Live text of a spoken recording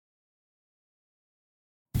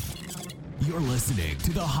You're listening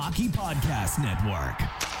to the Hockey Podcast Network.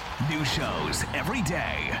 New shows every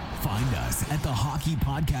day. Find us at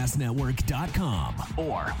thehockeypodcastnetwork.com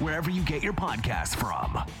or wherever you get your podcasts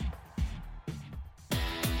from.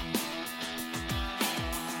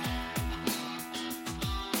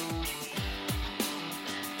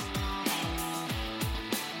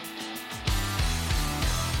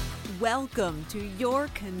 Welcome to your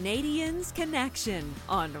Canadiens Connection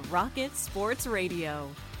on Rocket Sports Radio.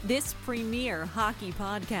 This premier hockey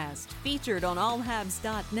podcast, featured on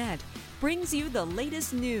allhabs.net, brings you the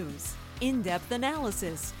latest news, in-depth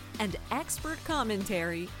analysis, and expert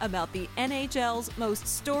commentary about the NHL's most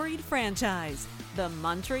storied franchise, the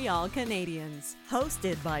Montreal Canadiens.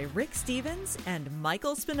 Hosted by Rick Stevens and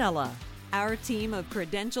Michael Spinella. Our team of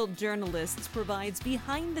credentialed journalists provides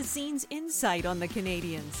behind-the-scenes insight on the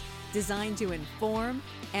Canadiens, designed to inform,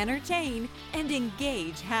 entertain, and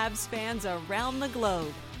engage Habs fans around the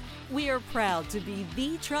globe. We are proud to be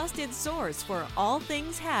the trusted source for all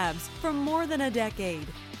things Habs for more than a decade.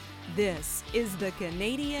 This is the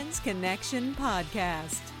Canadiens Connection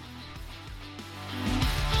Podcast.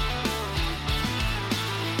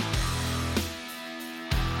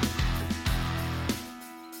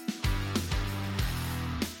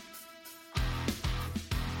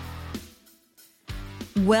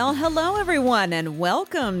 Well, hello, everyone, and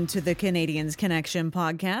welcome to the Canadiens Connection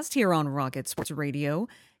Podcast here on Rocket Sports Radio,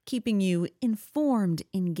 keeping you informed,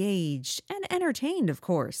 engaged, and entertained, of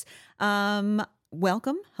course.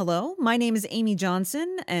 Welcome. Hello. My name is Amy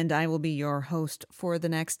Johnson, and I will be your host for the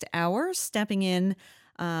next hour, stepping in,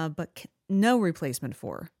 but no replacement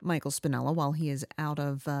for Michael Spinella while he is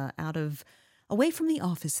away from the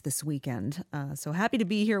office this weekend. So happy to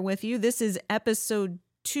be here with you. This is episode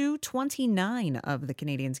 229 of the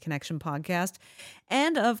Canadiens Connection Podcast.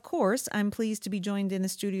 And of course, I'm pleased to be joined in the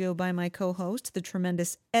studio by my co-host, the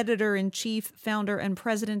tremendous editor-in-chief, founder, and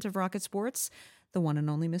president of Rocket Sports, the one and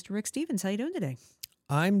only Mr. Rick Stevens. How you doing today?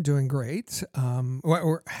 I'm doing great.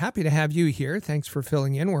 We're happy to have you here. Thanks for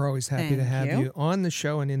filling in. We're always happy to have you on the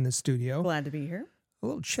show and in the studio. Glad to be here. A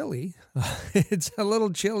little chilly. It's a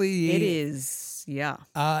little chilly. It is. Yeah.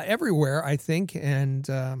 Everywhere, I think. And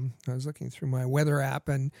I was looking through my weather app,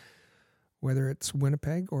 and whether it's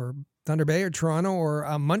Winnipeg or Thunder Bay or Toronto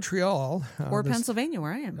or Montreal. Or Pennsylvania,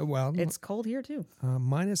 where I am. Well, it's cold here, too.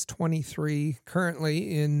 Minus 23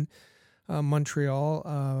 currently in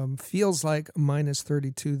Montreal. Feels like minus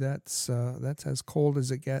 32. That's as cold as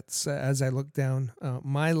it gets as I look down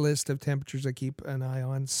my list of temperatures I keep an eye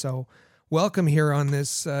on. So welcome here on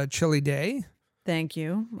this chilly day. Thank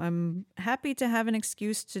you. I'm happy to have an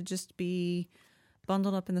excuse to just be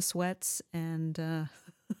bundled up in the sweats and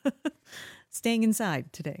staying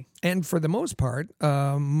inside today. And for the most part,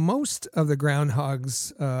 most of the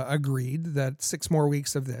groundhogs agreed that 6 more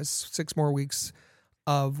weeks of this, 6 more weeks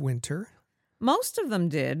of winter. Most of them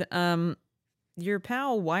did. Your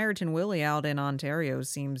pal Wyerton Willie out in Ontario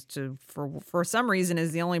seems to, for some reason,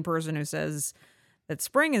 is the only person who says that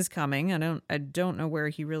spring is coming. I don't know where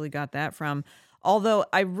he really got that from. Although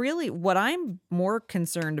what I'm more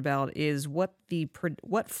concerned about is what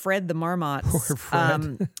Fred the Marmot's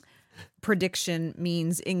prediction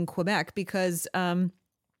means in Quebec, because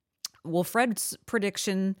Fred's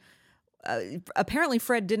prediction, apparently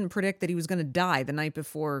Fred didn't predict that he was going to die the night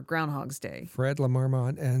before Groundhog's Day. Fred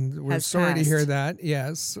LaMarmont, and we're sorry to hear that.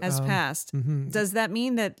 Yes, has passed. Mm-hmm. Does that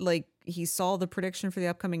mean that he saw the prediction for the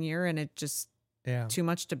upcoming year and it just too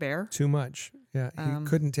much to bear? Too much. Yeah, he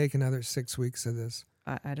couldn't take another 6 weeks of this.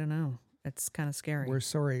 I don't know. It's kind of scary. We're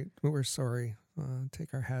sorry.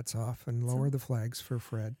 Take our hats off and lower the flags for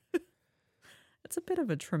Fred. It's a bit of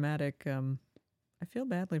a traumatic. I feel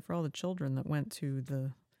badly for all the children that went to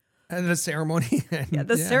the ceremony.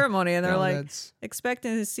 Ceremony, and they're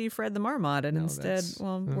expecting to see Fred the Marmot, and instead,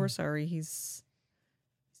 we're sorry, he's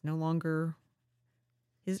no longer.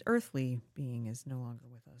 His earthly being is no longer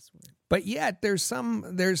with us. But yet, there's some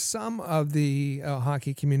of the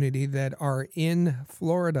hockey community that are in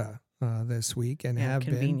Florida this week and have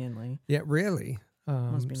conveniently. Yeah, really.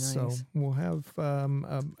 Must be nice. So we'll have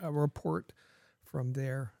a report from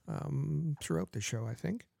there throughout the show, I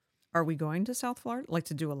think. Are we going to South Florida? Like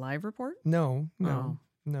to do a live report? No. I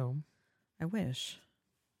wish.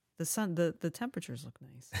 The temperatures look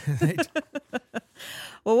nice.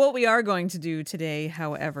 Well, what we are going to do today,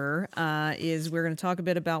 however, is we're going to talk a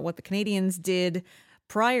bit about what the Canadiens did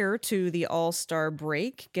prior to the All-Star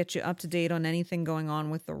break, get you up to date on anything going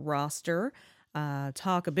on with the roster,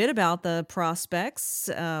 talk a bit about the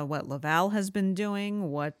prospects, what Laval has been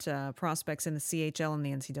doing, what prospects in the CHL and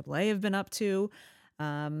the NCAA have been up to.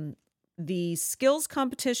 The skills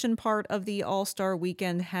competition part of the All-Star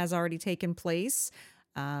weekend has already taken place.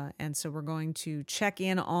 And so we're going to check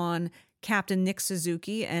in on Captain Nick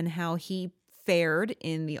Suzuki and how he fared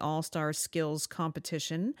in the All-Star skills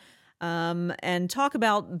competition, and talk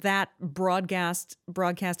about that broadcast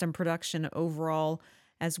and production overall,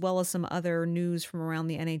 as well as some other news from around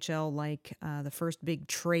the NHL, like the first big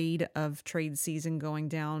trade season going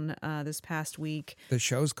down this past week. The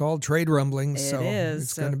show's called Trade Rumblings, It so is.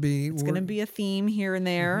 it's going to be a theme here and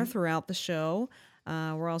there throughout the show.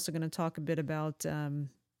 We're also going to talk a bit about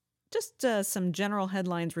just some general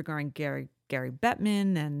headlines regarding Gary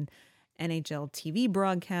Bettman and NHL TV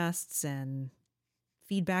broadcasts and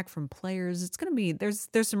feedback from players. It's going to be, there's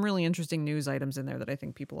some really interesting news items in there that I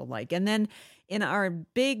think people will like. And then in our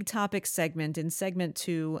big topic segment, in segment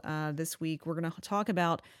 2 this week, we're going to talk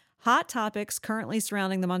about hot topics currently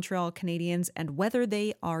surrounding the Montreal Canadiens and whether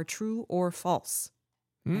they are true or false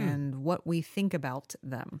and what we think about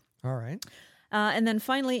them. All right. And then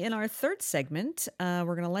finally, in our third segment, we're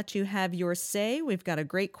going to let you have your say. We've got a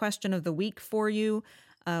great question of the week for you.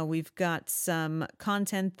 We've got some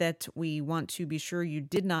content that we want to be sure you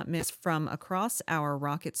did not miss from across our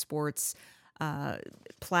Rocket Sports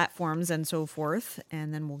platforms and so forth.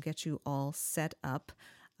 And then we'll get you all set up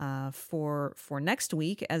for next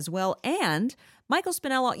week as well. And Michael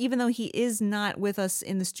Spinella, even though he is not with us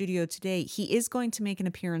in the studio today, he is going to make an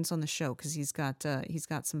appearance on the show because he's got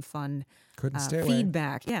some fun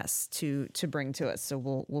feedback, yes, to bring to us. So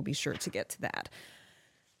we'll be sure to get to that.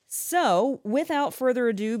 So, without further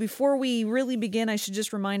ado, before we really begin, I should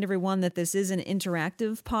just remind everyone that this is an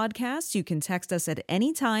interactive podcast. You can text us at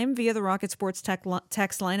any time via the Rocket Sports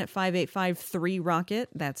text line at 585-3-ROCKET.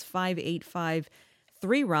 That's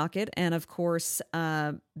 585-3-ROCKET. And, of course,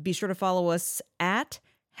 be sure to follow us at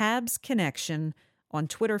Habs Connection on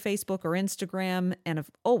Twitter, Facebook, or Instagram. And,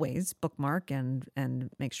 always, bookmark and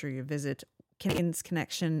make sure you visit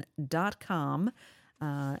CanadiensConnection.com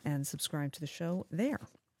and subscribe to the show there.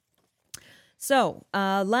 So,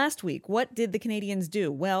 last week, what did the Canadiens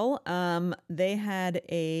do? Well, they had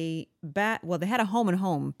a home and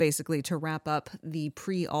home, basically, to wrap up the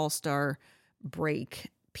pre-All-Star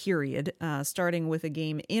break period, starting with a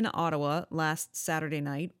game in Ottawa last Saturday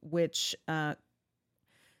night, which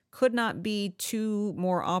could not be two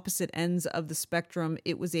more opposite ends of the spectrum.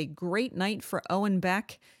 It was a great night for Owen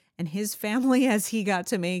Beck and his family as he got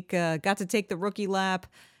to take the rookie lap,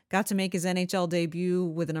 got to make his NHL debut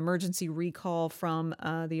with an emergency recall from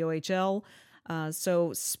the OHL.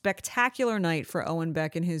 So spectacular night for Owen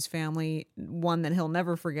Beck and his family, one that he'll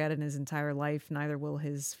never forget in his entire life. Neither will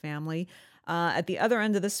his family. At the other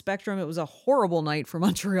end of the spectrum, it was a horrible night for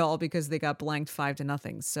Montreal because they got blanked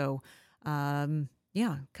 5-0. So, kind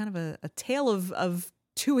of a tale of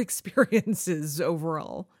two experiences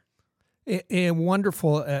overall. A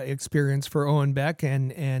wonderful experience for Owen Beck,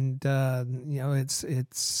 and it's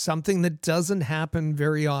something that doesn't happen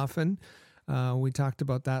very often. We talked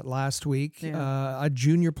about that last week. A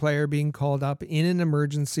junior player being called up in an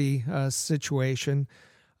emergency situation,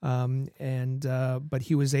 but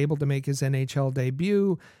he was able to make his NHL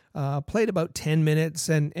debut. Played about 10 minutes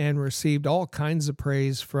and received all kinds of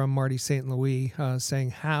praise from Marty St. Louis,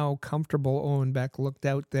 saying how comfortable Owen Beck looked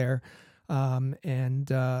out there. That's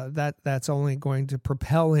only going to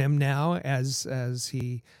propel him now as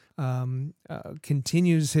he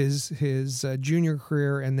continues his junior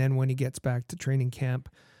career, and then when he gets back to training camp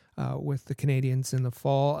with the Canadiens in the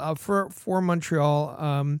fall. For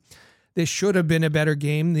Montreal, this should have been a better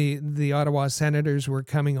game. The Ottawa Senators were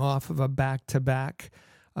coming off of a back-to-back.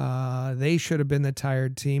 They should have been the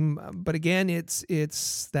tired team, but again,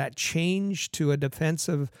 it's that change to a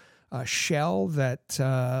defensive shell that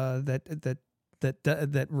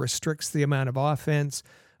restricts the amount of offense.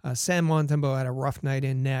 Sam Montembeault had a rough night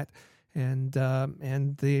in net, and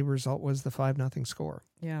the result was the 5-0 score.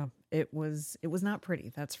 Yeah, it was not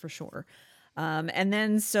pretty, that's for sure. And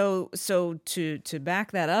then so to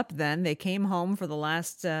back that up, then they came home for the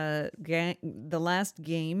last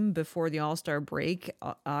game before the All-Star break.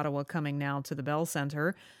 Ottawa coming now to the Bell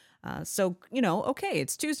Center. Okay,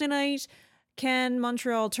 it's Tuesday night. Can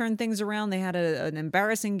Montreal turn things around? They had an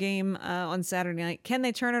embarrassing game on Saturday night. Can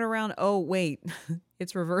they turn it around? Oh, wait,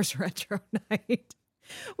 it's reverse retro night,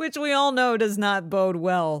 which we all know does not bode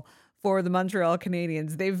well for the Montreal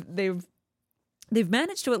Canadiens. They've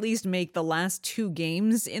managed to at least make the last two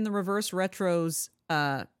games in the reverse retros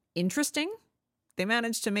interesting. They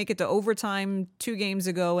managed to make it to overtime 2 games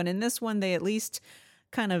ago, and in this one, they at least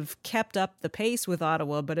kind of kept up the pace with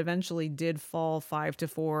Ottawa, but eventually did fall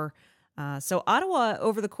 5-4. So Ottawa,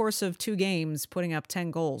 over the course of 2 games, putting up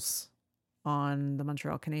 10 goals on the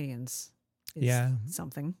Montreal Canadiens is Yeah.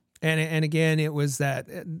 something. And again, it was that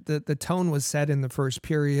the tone was set in the first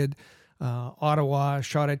period. Ottawa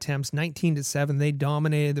shot attempts 19-7. They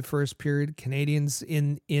dominated the first period. Canadians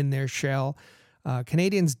in their shell.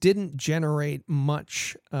 Canadians didn't generate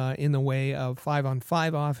much in the way of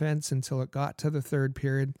 5-on-5 offense until it got to the third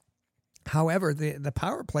period. However, the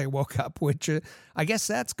power play woke up, which I guess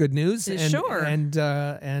that's good news, and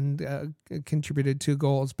contributed 2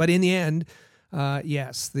 goals. But in the end,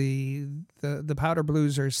 yes, the Powder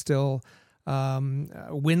Blues are still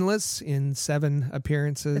winless in 7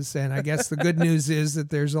 appearances, and I guess the good news is that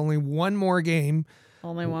there's only one more game.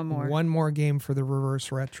 Only one more. One more game for the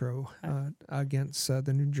reverse retro against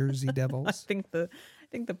the New Jersey Devils. I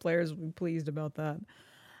think the players will be pleased about that.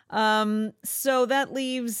 So that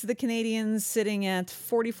leaves the Canadians sitting at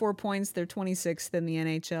 44 points. They're 26th in the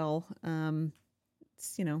NHL.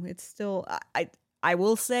 It's still, I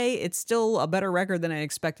will say it's still a better record than I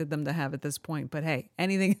expected them to have at this point. But hey,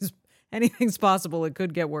 anything's possible. It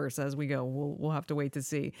could get worse as we go. We'll have to wait to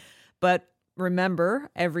see. But remember,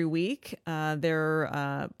 every week there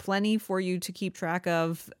are plenty for you to keep track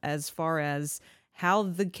of as far as how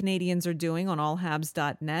the Canadians are doing on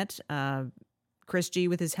allhabs.net. Chris G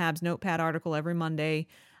with his Habs Notepad article every Monday.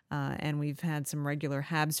 And we've had some regular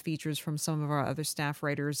Habs features from some of our other staff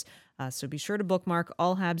writers. So be sure to bookmark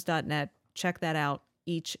allhabs.net. Check that out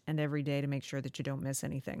each and every day to make sure that you don't miss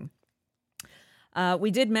anything.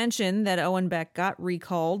 We did mention that Owen Beck got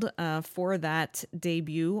recalled for that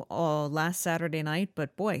debut last Saturday night.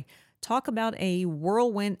 But boy, talk about a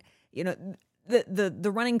whirlwind.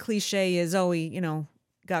 The running cliche is, he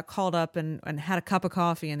got called up and had a cup of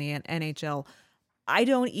coffee in the NHL. I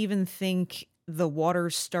don't even think the water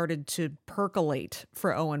started to percolate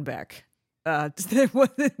for Owen Beck.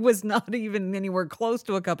 It was not even anywhere close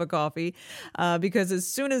to a cup of coffee because as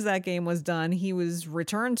soon as that game was done, he was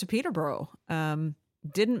returned to Peterborough.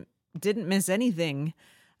 Didn't miss anything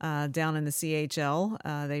down in the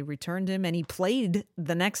CHL. They returned him, and he played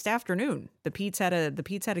the next afternoon. The Petes had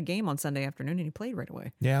a game on Sunday afternoon, and he played right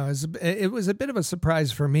away. Yeah, it was a bit of a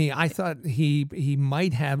surprise for me. I thought he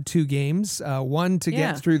might have 2 games, one to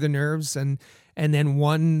get through the nerves, and then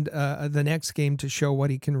one the next game to show what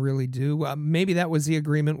he can really do. Maybe that was the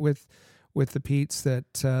agreement with the Petes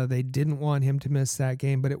that they didn't want him to miss that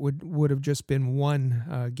game, but it would have just been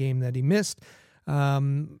one game that he missed.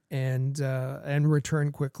 And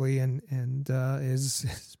return quickly and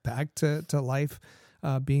is back to life,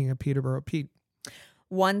 being a Peterborough Pete.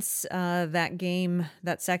 Once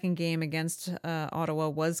that second game against Ottawa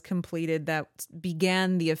was completed, that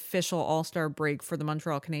began the official All-Star break for the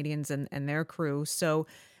Montreal Canadiens and their crew. So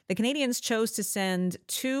the Canadiens chose to send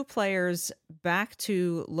 2 players back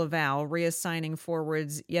to Laval, reassigning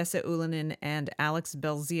forwards Jesse Ylönen and Alex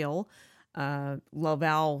Belzile.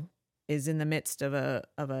 Laval is in the midst of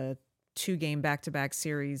a 2-game back-to-back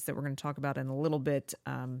series that we're going to talk about in a little bit.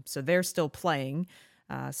 So they're still playing.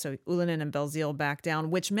 So Ylönen and Belzile back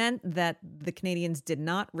down, which meant that the Canadiens did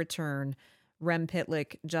not return Rem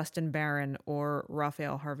Pitlick, Justin Barron, or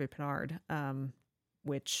Raphael Harvey-Pinard,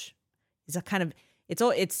 which is a kind of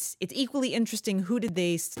it's equally interesting. Who did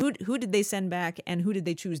they send back, and who did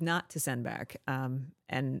they choose not to send back?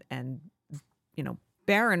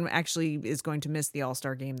 Barron actually is going to miss the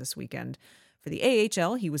All-Star game this weekend. For the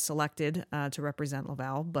AHL, he was selected to represent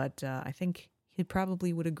Laval, but I think he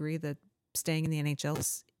probably would agree that staying in the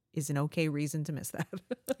NHL is an okay reason to miss that.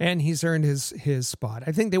 And he's earned his spot.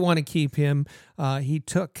 I think they want to keep him. He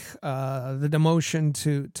took the demotion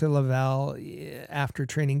to Laval after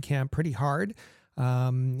training camp pretty hard.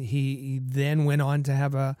 He then went on to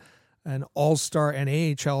have an all-star, an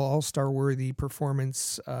AHL all-star worthy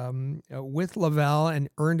performance with Laval and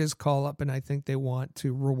earned his call-up, and I think they want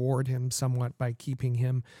to reward him somewhat by keeping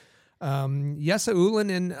him. Jesse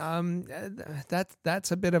Ylönen,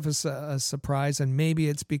 that's a bit of a surprise, and maybe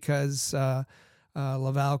it's because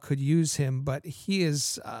Laval could use him, but he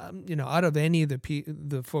is, out of any of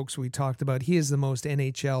the folks we talked about, he is the most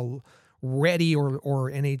NHL ready or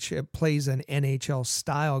NHL plays an NHL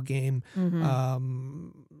style game. Mm-hmm.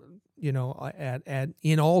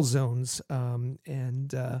 In all zones,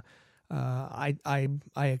 I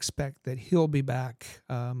expect that he'll be back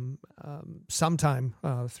sometime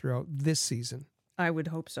throughout this season. I would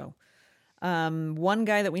hope so. One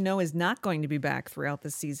guy that we know is not going to be back throughout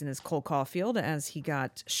this season is Cole Caulfield, as he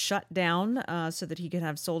got shut down so that he could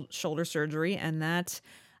have shoulder surgery, and that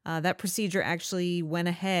procedure actually went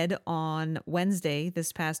ahead on Wednesday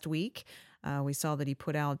this past week. We saw that he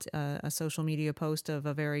put out a social media post of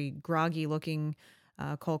a very groggy-looking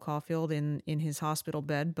Cole Caulfield in his hospital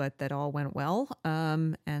bed, but that all went well.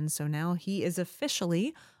 And so now he is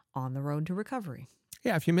officially on the road to recovery.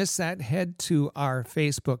 Yeah, if you missed that, head to our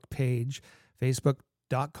Facebook page,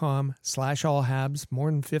 facebook.com/allhabs.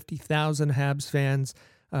 More than 50,000 Habs fans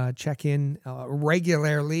check in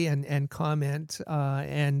regularly and comment.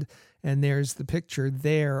 And there's the picture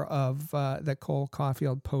there of that Cole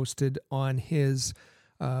Caulfield posted on his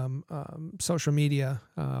social media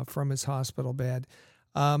from his hospital bed.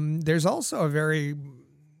 There's also a very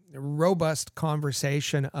robust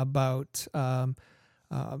conversation about, and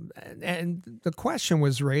the question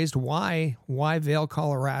was raised, why Vail,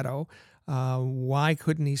 Colorado? Why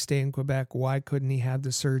couldn't he stay in Quebec? Why couldn't he have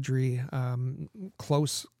the surgery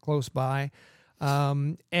close by?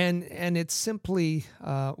 And it's simply,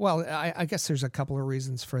 I guess there's a couple of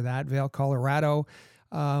reasons for that. Vail, Colorado,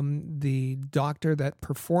 the doctor that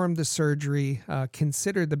performed the surgery,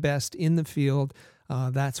 considered the best in the field.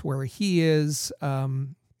 That's where he is,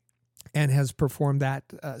 and has performed that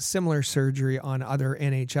similar surgery on other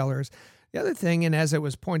NHLers. The other thing, and as it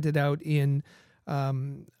was pointed out in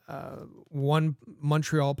one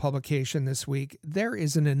Montreal publication this week, there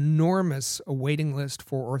is an enormous waiting list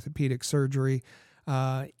for orthopedic surgery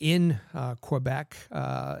in Quebec.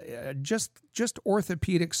 Just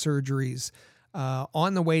orthopedic surgeries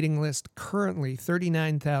on the waiting list currently,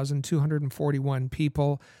 39,241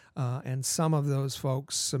 people. And some of those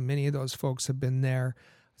folks, many of those folks have been there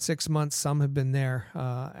 6 months. Some have been there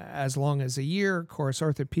as long as a year. Of course,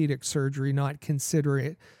 orthopedic surgery not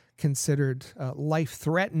considered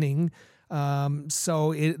life-threatening,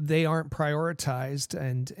 so they aren't prioritized,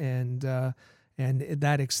 and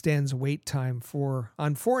that extends wait time for,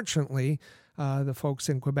 unfortunately, the folks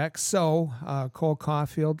in Quebec. So Cole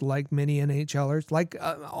Caulfield, like many NHLers, like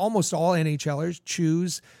almost all NHLers,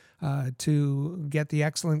 choose to get the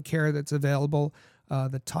excellent care that's available.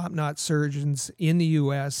 The top-notch surgeons in the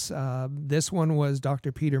U.S. This one was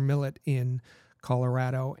Dr. Peter Millett in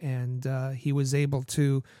Colorado, and he was able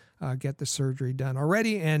to get the surgery done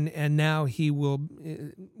already, and now he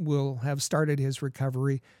will have started his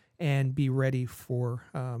recovery and be ready for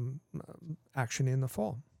action in the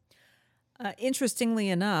fall. Interestingly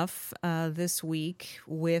enough, this week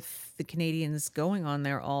with the Canadiens going on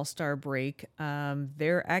their All-Star break,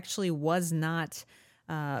 there actually was not.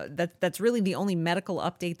 That's really the only medical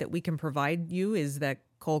update that we can provide you, is that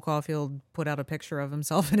Cole Caulfield put out a picture of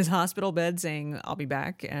himself in his hospital bed saying, "I'll be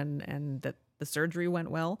back," and that the surgery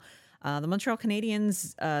went well. The Montreal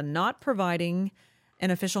Canadiens not providing an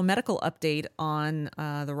official medical update on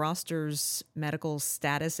the roster's medical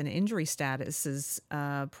status and injury statuses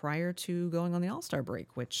prior to going on the All-Star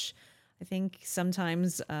break, which I think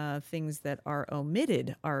sometimes things that are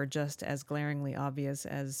omitted are just as glaringly obvious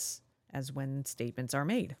as when statements are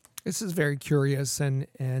made. This is very curious, and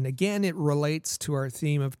again, it relates to our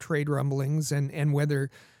theme of trade rumblings and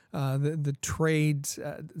whether the trade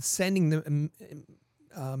sending the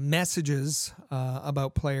messages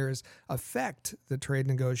about players affect the trade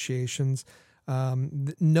negotiations.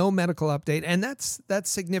 No medical update, and that's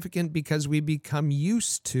significant because we become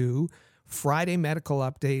used to Friday medical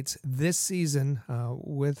updates this season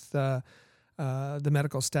with the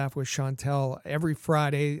medical staff with Chantel. Every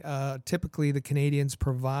Friday, typically the Canadiens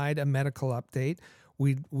provide a medical update.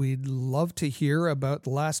 We'd love to hear about.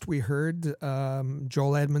 Last we heard,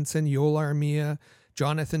 Joel Edmondson, Yoel Armia,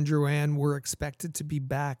 Jonathan Drouin were expected to be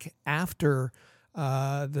back after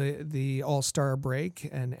the All-Star break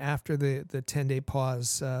and after the 10-day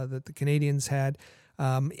pause that the Canadiens had.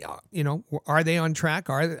 Are they on track?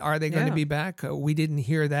 Are they going to be back? We didn't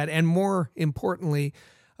hear that. And more importantly,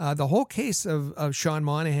 the whole case of Sean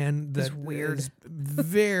Monahan that is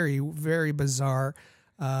very, very bizarre.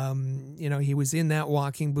 He was in that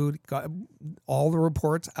walking boot, got all the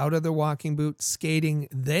reports out of the walking boot, skating.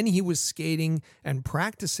 Then he was skating and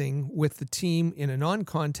practicing with the team in a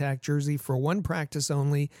non-contact jersey for one practice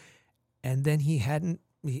only. And then he hasn't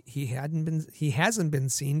been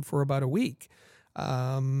seen for about a week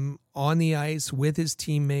on the ice with his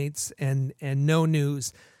teammates, and no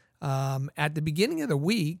news. At the beginning of the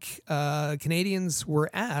week, Canadiens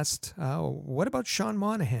were asked, what about Sean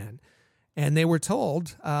Monahan? And they were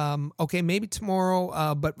told, okay, maybe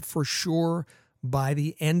tomorrow, but for sure by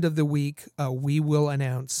the end of the week, we will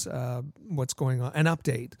announce what's going on, an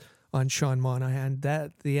update on Sean Monahan.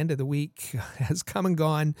 That the end of the week has come and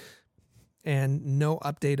gone, and no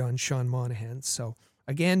update on Sean Monahan. So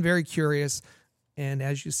again, very curious. And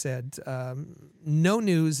as you said, no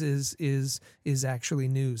news is actually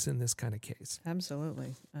news in this kind of case.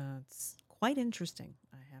 Absolutely. It's quite interesting,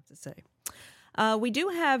 I have to say. We do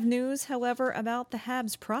have news, however, about the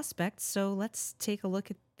Habs prospects, so let's take a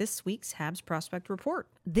look at this week's Habs prospect report.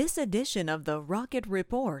 This edition of the Rocket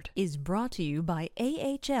Report is brought to you by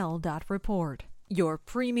AHL.Report, your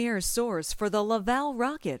premier source for the Laval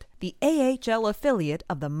Rocket, the AHL affiliate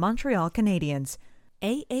of the Montreal Canadiens.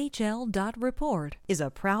 AHL.Report is a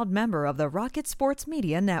proud member of the Rocket Sports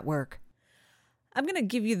Media Network. I'm going to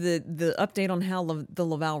give you the update on how the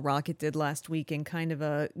Laval Rocket did last week in kind of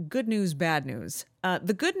a good news, bad news.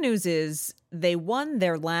 The good news is they won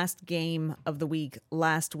their last game of the week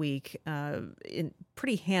last week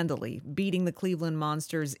pretty handily, beating the Cleveland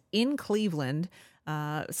Monsters in Cleveland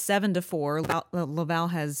 7-4. Laval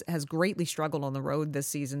has greatly struggled on the road this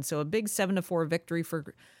season, so a big 7-4 victory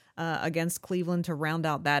for against Cleveland to round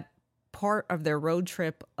out that part of their road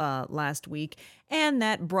trip last week, and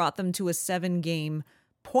that brought them to a 7-game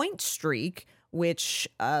point streak, which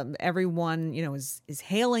everyone is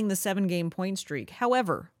hailing the 7-game point streak.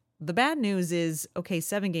 However, the bad news is, okay,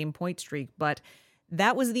 7-game point streak, but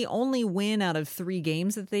that was the only win out of 3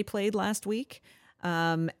 games that they played last week,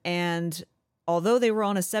 and although they were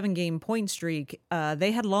on a 7-game point streak,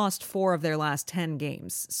 they had lost 4 of their last 10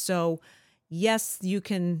 games. So yes, you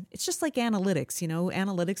can. It's just like analytics,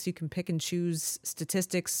 Analytics, you can pick and choose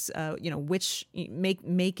statistics, which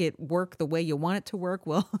make it work the way you want it to work.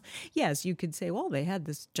 Well, yes, you could say, well, they had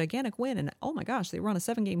this gigantic win, and oh my gosh, they were on a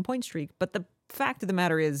 7-game point streak. But the fact of the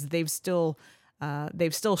matter is, they've still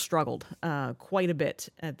struggled quite a bit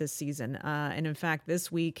at this season. And in fact,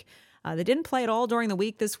 this week, they didn't play at all during the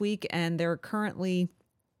week this week, and they're currently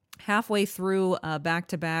halfway through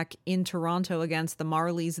back-to-back in Toronto against the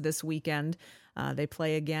Marlies this weekend. They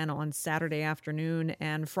play again on Saturday afternoon,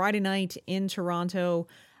 and Friday night in Toronto,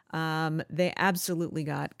 they absolutely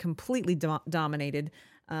got completely dominated.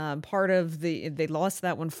 They lost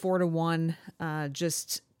that one 4-1.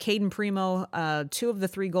 Just Caden Primo, 2 of the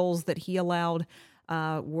 3 goals that he allowed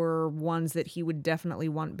were ones that he would definitely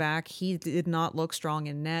want back. He did not look strong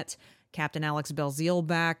in net. Captain Alex Belzile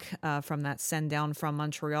back from that send down from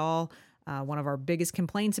Montreal. One of our biggest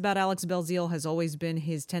complaints about Alex Belzile has always been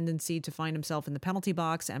his tendency to find himself in the penalty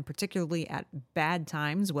box, and particularly at bad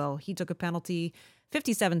times. Well, he took a penalty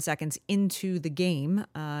 57 seconds into the game,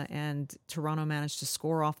 and Toronto managed to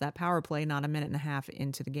score off that power play not a minute and a half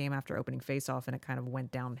into the game after opening faceoff, and it kind of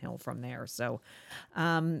went downhill from there. So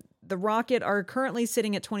the Rocket are currently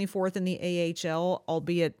sitting at 24th in the AHL,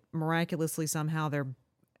 albeit miraculously somehow they're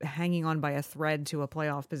hanging on by a thread to a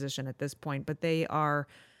playoff position at this point, but they've gone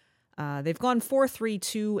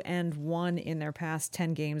 4-3-2-1 in their past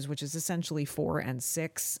 10 games, which is essentially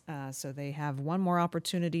 4-6. So they have one more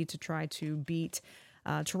opportunity to try to beat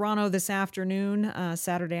Toronto this afternoon,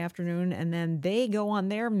 Saturday afternoon, and then they go on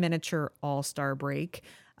their miniature all-star break,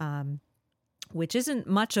 which isn't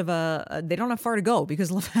much of they don't have far to go, because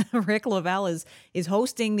Rick Laval is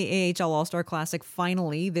hosting the AHL All-Star Classic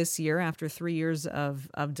finally this year after 3 years of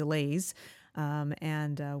delays.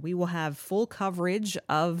 And we will have full coverage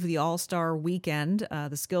of the All-Star weekend.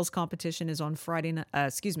 The skills competition is on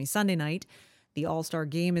Sunday night. The All-Star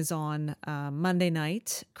game is on Monday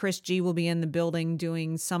night. Chris G will be in the building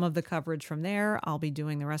doing some of the coverage from there. I'll be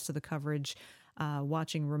doing the rest of the coverage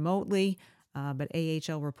watching remotely. But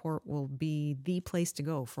AHL Report will be the place to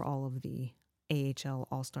go for all of the AHL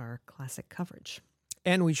All-Star Classic coverage.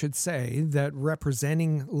 And we should say that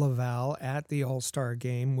representing Laval at the All-Star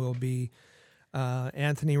game will be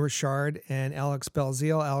Anthony Richard and Alex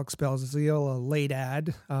Belzile. Alex Belzile, a late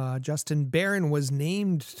ad. Justin Barron was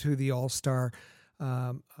named to the All-Star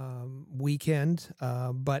weekend,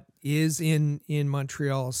 but is in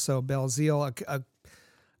Montreal. So Belzile,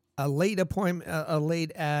 a late appointment, a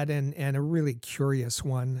late ad, and a really curious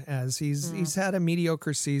one, as he's had a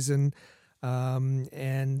mediocre season,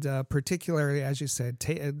 and particularly, as you said,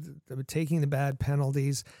 taking the bad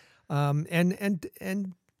penalties, and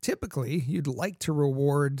typically you'd like to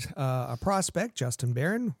reward a prospect. Justin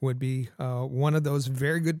Barron would be one of those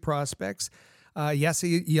very good prospects.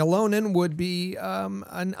 Jesse Ylonen would be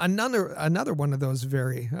another one of those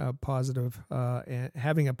very positive,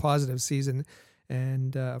 having a positive season.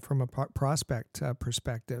 And from a prospect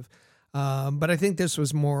perspective. But I think this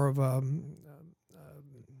was more of a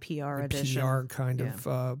PR edition. PR kind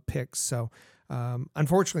of pick. So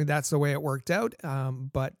unfortunately, that's the way it worked out.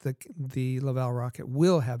 But the Laval Rocket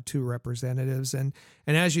will have 2 representatives. And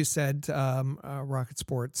as you said, Rocket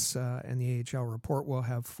Sports and the AHL Report will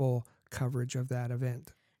have full coverage of that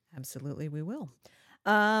event. Absolutely, we will.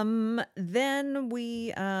 Then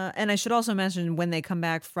we, and I should also mention, when they come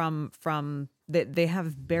back from they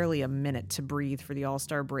have barely a minute to breathe for the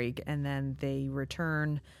All-Star break, and then they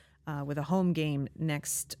return with a home game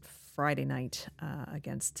next Friday night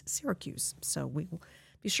against Syracuse. So we will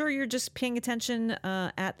be sure you're just paying attention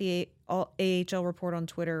at the AHL Report on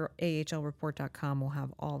Twitter. AHLreport.com will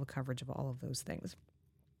have all the coverage of all of those things.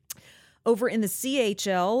 Over in the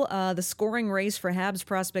CHL, the scoring race for Habs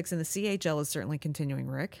prospects in the CHL is certainly continuing,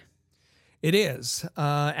 Rick. It is.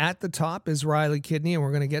 At the top is Riley Kidney, and we're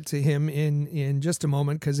going to get to him in just a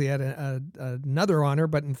moment because he had another honor.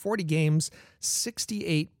 But in 40 games,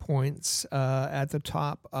 68 points at the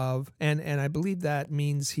top of, and I believe that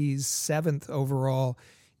means he's 7th overall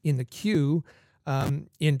in the queue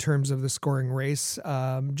in terms of the scoring race.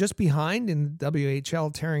 Just behind in the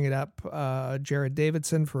WHL, tearing it up, Jared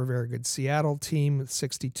Davidson for a very good Seattle team with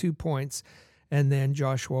 62 points. And then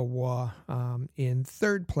Joshua Waugh in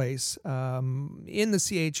 3rd place in the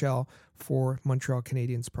CHL for Montreal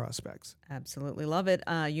Canadiens prospects. Absolutely love it.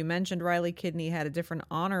 You mentioned Riley Kidney had a different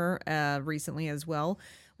honor recently as well.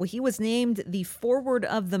 Well, he was named the Forward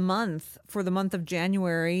of the Month for the month of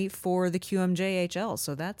January for the QMJHL.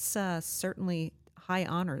 So that's certainly high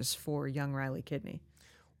honors for young Riley Kidney.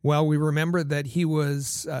 Well, we remember that he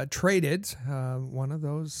was traded, one of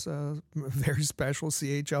those very special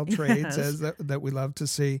CHL trades that we love to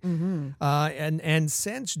see. Mm-hmm. And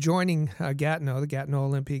since joining Gatineau, the Gatineau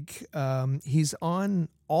Olympique, he's on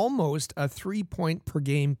almost a 3-point per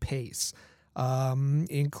game pace,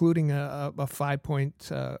 including a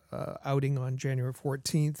 5-point outing on January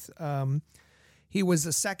 14th. He was a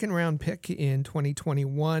 2nd-round pick in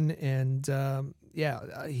 2021, and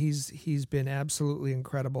he's been absolutely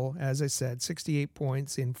incredible. As I said, 68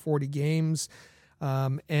 points in 40 games,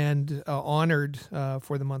 and honored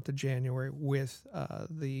for the month of January with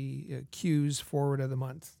the Q's Forward of the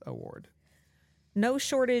Month award. No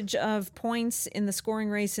shortage of points in the scoring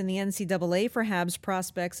race in the NCAA for Habs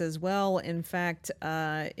prospects as well. In fact,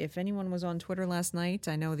 if anyone was on Twitter last night,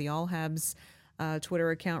 I know the All Habs Twitter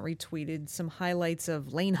account retweeted some highlights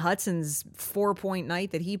of Lane Hutson's 4-point night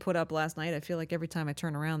that he put up last night. I feel like every time I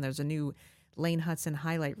turn around, there's a new Lane Hutson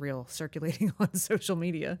highlight reel circulating on social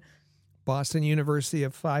media. Boston University, a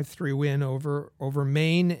 5-3 win over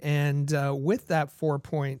Maine. And with that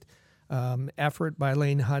 4-point effort by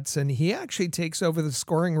Lane Hutson, he actually takes over the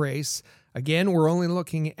scoring race. Again, we're only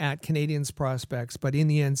looking at Canadiens prospects, but in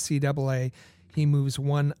the NCAA, he moves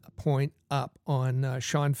 1 point up on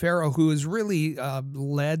Sean Farrell, who has really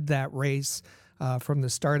led that race from the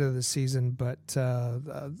start of the season. But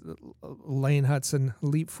Lane Hutson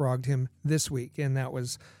leapfrogged him this week, and that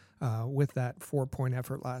was with that 4-point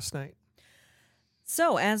effort last night.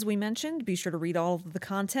 So, as we mentioned, be sure to read all of the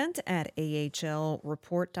content at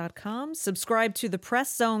ahlreport.com. Subscribe to the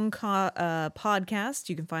Press Zone podcast.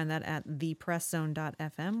 You can find that at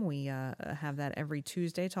thepresszone.fm. We have that every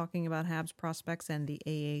Tuesday talking about Habs prospects and the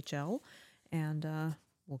AHL. And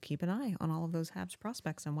we'll keep an eye on all of those Habs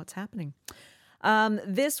prospects and what's happening.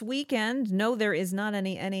 This weekend, no, there is not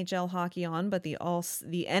any NHL hockey on, but the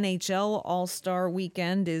NHL All-Star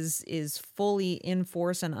Weekend is fully in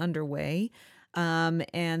force and underway.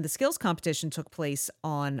 And the skills competition took place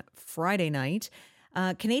on Friday night.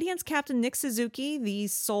 Canadiens captain Nick Suzuki, the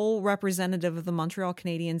sole representative of the Montreal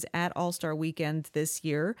Canadiens at All-Star Weekend this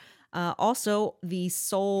year, also the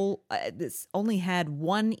sole only had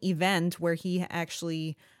one event where he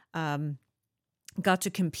actually got to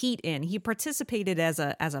compete in. He participated as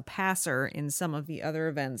a passer in some of the other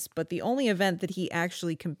events, but the only event that he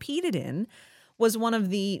actually competed in was one of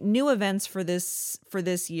the new events for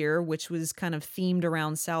this year, which was kind of themed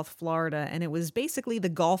around South Florida, and it was basically the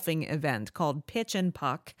golfing event called Pitch and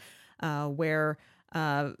Puck, where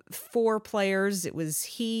 4 players, it was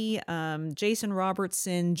he, Jason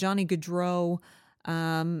Robertson, Johnny Gaudreau,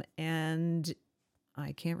 and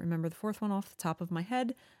I can't remember the 4th one off the top of my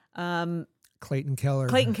head. Clayton Keller.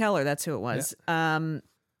 That's who it was. Yeah.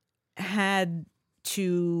 Had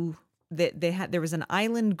to... There was an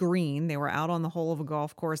island green. They were out on the hole of a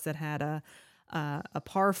golf course that had a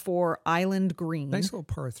par 4 island green. Nice little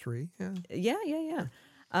par 3. Yeah. Yeah.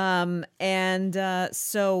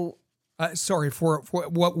 So. Sorry for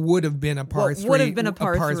what would have been a par 3. Would have been a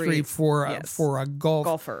par 3 for a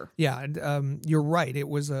golfer. Yeah. You're right. It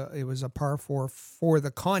was a par 4 for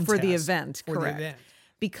the contest. For the event. Correct.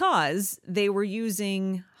 Because they were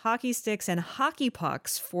using hockey sticks and hockey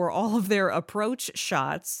pucks for all of their approach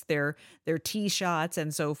shots, their tee shots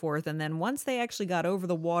and so forth. And then once they actually got over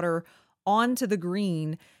the water onto the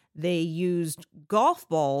green, they used golf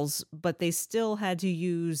balls, but they still had to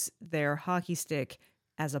use their hockey stick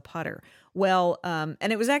as a putter. Well, and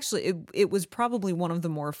it was actually it was probably one of the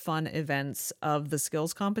more fun events of the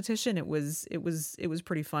skills competition. It was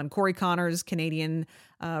pretty fun. Corey Connors, Canadian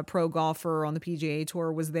pro golfer on the PGA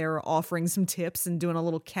Tour, was there offering some tips and doing a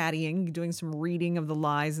little caddying, doing some reading of the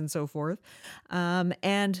lies and so forth.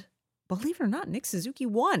 And believe it or not, Nick Suzuki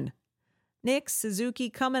won. Nick Suzuki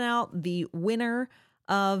coming out the winner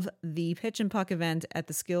of the pitch and puck event at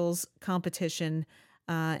the skills competition.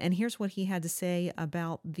 And here's what he had to say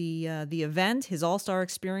about the event, his all-star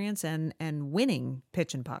experience, and winning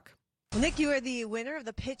pitch and puck. Nick, you are the winner of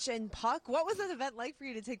the pitch and puck. What was that event like for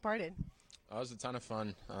you to take part in? It was a ton of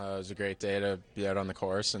fun. It was a great day to be out on the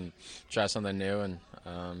course and try something new. And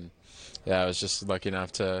I was just lucky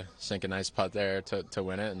enough to sink a nice putt there to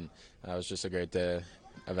win it. And it was just a great day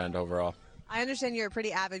event overall. I understand you're a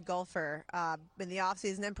pretty avid golfer in the off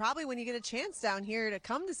season, and probably when you get a chance down here to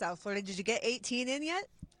come to South Florida. Did you get 18 in yet?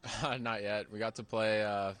 Not yet. We got to play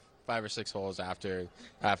 5 or 6 holes after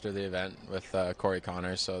the event with Corey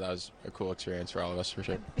Connors, so that was a cool experience for all of us for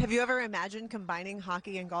sure. Have you ever imagined combining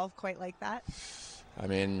hockey and golf quite like that? I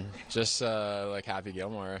mean, just like Happy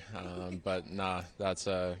Gilmore, but nah, that's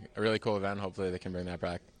a really cool event. Hopefully they can bring that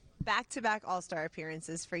back. Back-to-back All-Star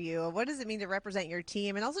appearances for you. What does it mean to represent your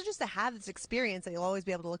team, and also just to have this experience that you'll always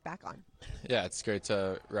be able to look back on? Yeah, it's great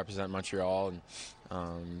to represent Montreal,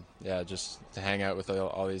 and just to hang out with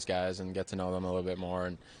all these guys and get to know them a little bit more.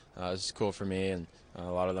 And it's cool for me, and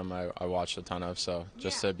a lot of them I watched a ton of, so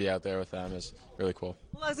just to be out there with them is really cool.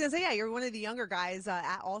 Well, I was going to say, you're one of the younger guys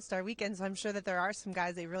at All-Star Weekend, so I'm sure that there are some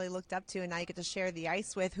guys that you really looked up to, and now you get to share the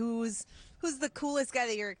ice with. Who's the coolest guy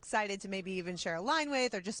that you're excited to maybe even share a line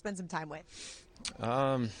with or just spend some time with?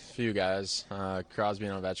 A few guys. Crosby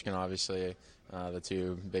and Ovechkin, obviously, the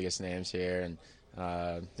two biggest names here, and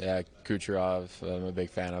Kucherov, I'm a big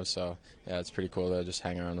fan of, so it's pretty cool to just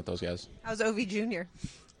hang around with those guys. How's Ovi Jr.?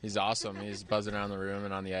 He's awesome. He's buzzing around the room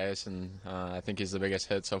and on the ice, and I think he's the biggest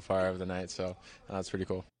hit so far of the night, so that's pretty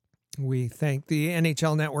cool. We thank the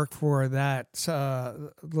NHL Network for that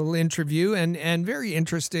little interview, and very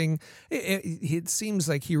interesting. It seems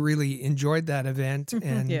like he really enjoyed that event,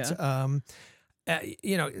 and it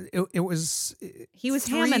was. He was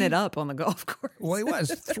hamming it up on the golf course. Well, he was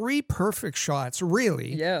 3 perfect shots,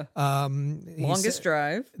 really. Yeah. Longest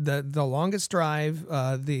drive. The longest drive.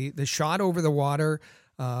 The shot over the water.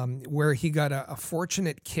 Where he got a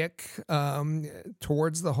fortunate kick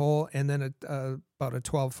towards the hole, and then about a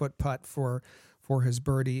 12-foot putt for his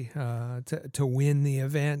birdie to win the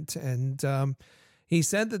event. And he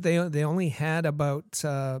said that they only had about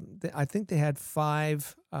I think they had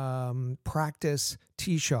 5 practice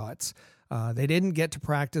tee shots. They didn't get to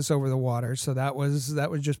practice over the water, so that was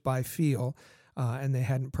just by feel. And they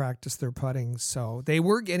hadn't practiced their putting, so they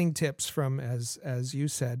were getting tips from, as you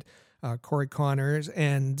said, Corey Connors.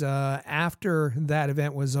 And after that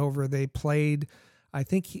event was over, they played, I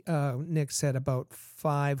think Nick said, about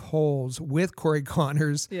 5 holes with Corey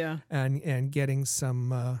Connors. Yeah. And getting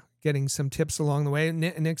some tips along the way.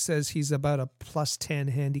 Nick says he's about a +10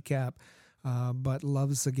 handicap, but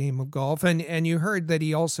loves the game of golf. And you heard that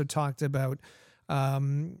he also talked about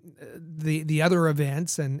the other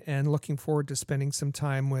events and looking forward to spending some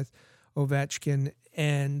time with Ovechkin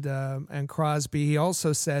and Crosby. He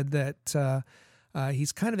also said that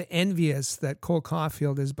he's kind of envious that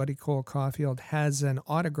his buddy Cole Caulfield, has an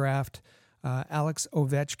autographed Alex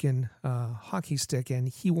Ovechkin hockey stick, and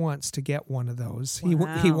he wants to get one of those.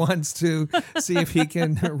 Wow. He wants to see if he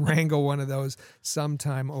can wrangle one of those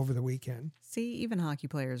sometime over the weekend. See, even hockey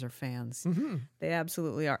players are fans. Mm-hmm. They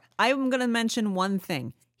absolutely are. I'm going to mention one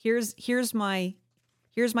thing. Here's my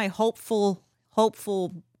hopeful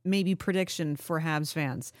maybe prediction for Habs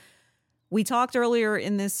fans. We talked earlier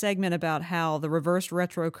in this segment about how the reverse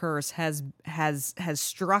retro curse has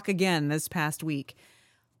struck again this past week.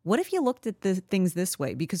 What if you looked at the things this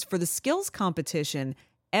way? Because for the skills competition,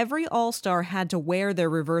 every All-Star had to wear their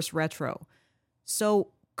reverse retro. So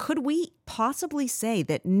could we possibly say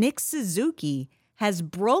that Nick Suzuki has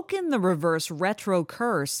broken the reverse retro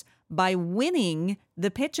curse by winning the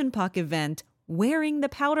pitch and puck event wearing the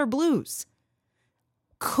powder blues?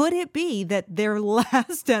 Could it be that their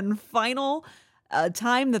last and final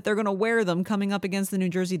time that they're going to wear them coming up against the New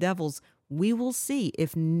Jersey Devils? We will see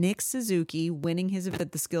if Nick Suzuki winning his event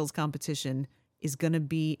at the skills competition is going to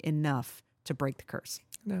be enough to break the curse.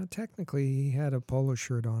 Now, technically, he had a polo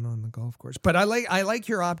shirt on the golf course, but I like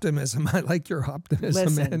your optimism. I like your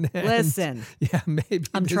optimism. Listen. Yeah, maybe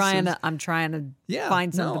I'm trying to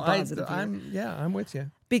find something positive. I'm with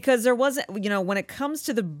you. Because there wasn't, when it comes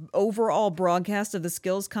to the overall broadcast of the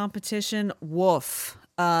skills competition, woof.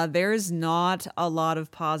 There's not a lot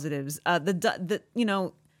of positives. The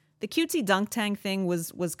cutesy dunk tank thing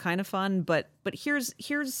was kind of fun, but here's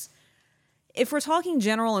if we're talking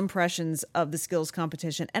general impressions of the skills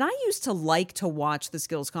competition, and I used to like to watch the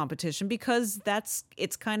skills competition because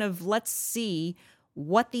it's kind of, let's see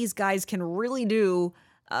what these guys can really do,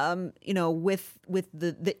 with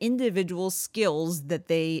the individual skills that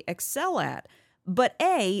they excel at. But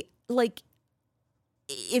if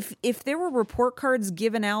there were report cards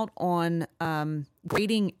given out on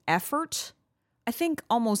grading effort, I think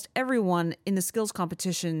almost everyone in the skills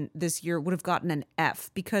competition this year would have gotten an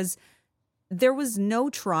F, because there was no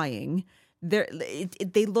trying.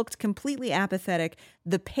 They looked completely apathetic.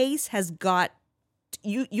 The pace has got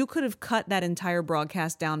you could have cut that entire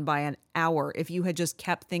broadcast down by an hour if you had just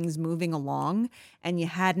kept things moving along, and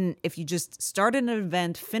if you just started an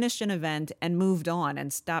event, finished an event, and moved on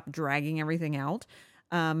and stopped dragging everything out.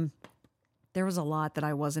 There was a lot that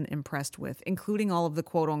I wasn't impressed with, including all of the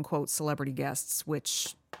quote unquote celebrity guests,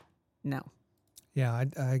 which no. Yeah,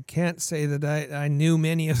 I can't say that I knew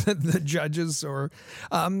many of the judges or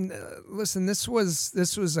listen, this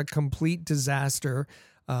was a complete disaster.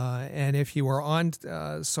 And if you were on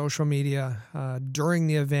social media during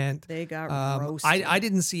the event, they got roasted. I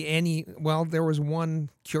didn't see any. Well, there was one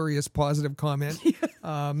curious positive comment.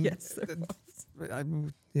 Yes, there was.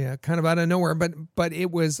 Yeah, kind of out of nowhere, but it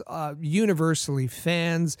was universally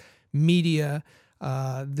fans, media.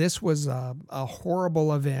 This was a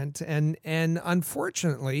horrible event, and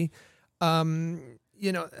unfortunately, I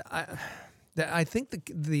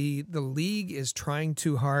think the league is trying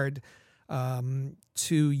too hard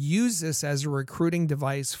to use this as a recruiting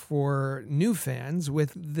device for new fans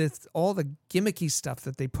with all the gimmicky stuff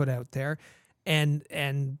that they put out there.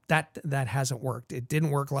 And that hasn't worked. It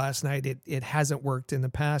didn't work last night. It hasn't worked in the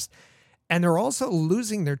past. And they're also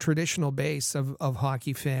losing their traditional base of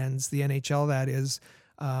hockey fans, the NHL that is,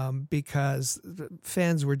 because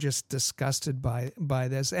fans were just disgusted by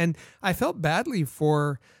this. And I felt badly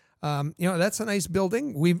for, that's a nice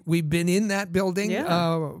building. We've been in that building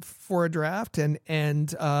for a draft, and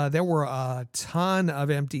there were a ton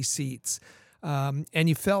of empty seats. And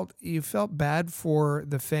you felt bad for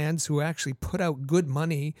the fans who actually put out good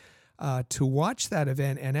money to watch that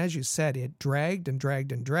event. And as you said, it dragged and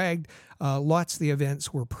dragged and dragged. Lots of the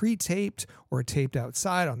events were pre-taped or taped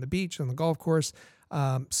outside on the beach, on the golf course.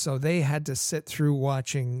 So they had to sit through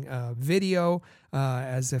watching video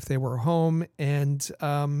as if they were home. And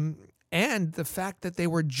the fact that they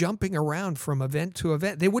were jumping around from event to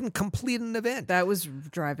event, they wouldn't complete an event. That was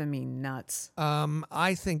driving me nuts.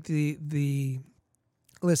 I think an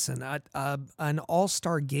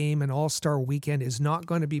all-star game, an all-star weekend is not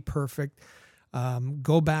going to be perfect.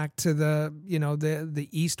 Go back to the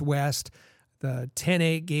East-West, the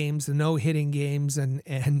 10-8 games, the no-hitting games, and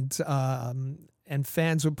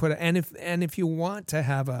fans would put if you want to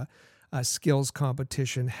have a skills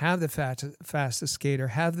competition, have the fastest skater,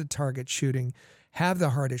 have the target shooting, have the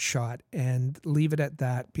hardest shot, and leave it at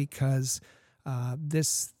that, because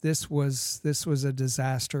this was a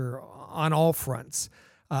disaster on all fronts.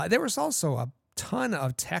 There was also a ton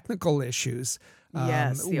of technical issues.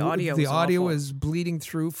 Yes, the audio was bleeding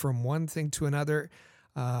through from one thing to another.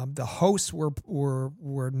 The hosts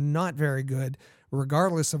were not very good,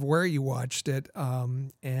 regardless of where you watched it. They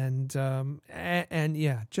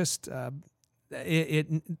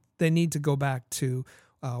need to go back to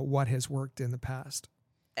what has worked in the past.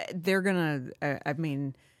 They're gonna.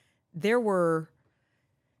 There were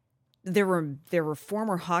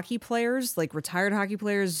former hockey players, like retired hockey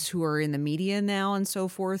players, who are in the media now and so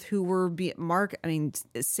forth, who were Mark. I mean,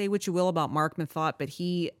 say what you will about Mark Mathot, but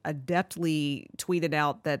he adeptly tweeted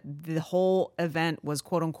out that the whole event was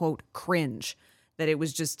quote unquote cringe, that it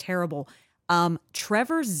was just terrible.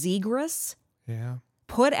 Trevor Zegras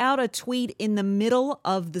put out a tweet in the middle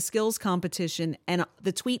of the skills competition, and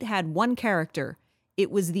the tweet had one character. It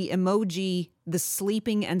was the emoji, the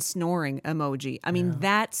sleeping and snoring emoji. I mean,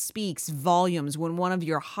 that speaks volumes when one of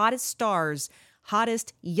your hottest,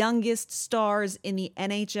 youngest stars in the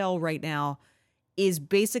NHL right now is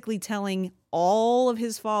basically telling all of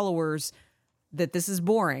his followers that this is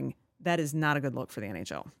boring. That is not a good look for the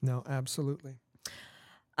NHL. No, absolutely.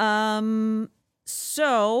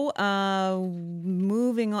 So,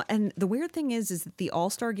 moving on. And the weird thing is that the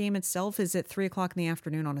All-Star game itself is at 3:00 in the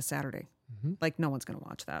afternoon on a Saturday. Mm-hmm. Like, no one's going to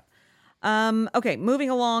watch that. Okay, moving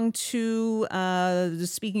along to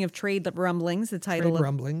speaking of trade rumblings, the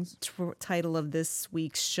title of this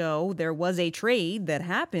week's show. There was a trade that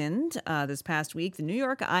happened this past week. The New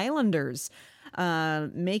York Islanders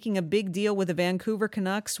making a big deal with the Vancouver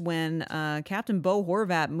Canucks when Captain Bo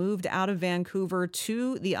Horvat moved out of Vancouver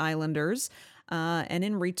to the Islanders. And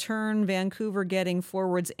in return, Vancouver getting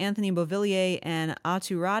forwards Anthony Beauvillier and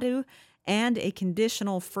Aatu Radu and a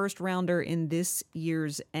conditional first rounder in this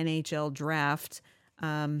year's NHL draft.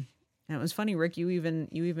 And it was funny, Rick, you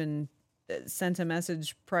even sent a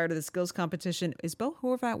message prior to the skills competition. Is Bo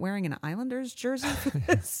Horvat wearing an Islanders jersey for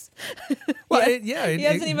this? Well, he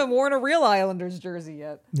hasn't even worn a real Islanders jersey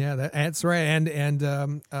yet. Yeah, that's right. And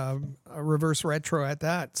a reverse retro at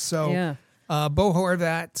that. So Yeah. Bo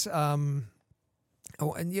Horvat,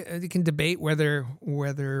 and you can debate whether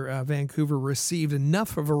Vancouver received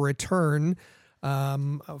enough of a return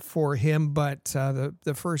for him, but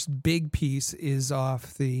the first big piece is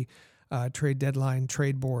off the trade deadline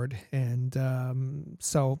trade board, and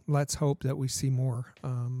so let's hope that we see more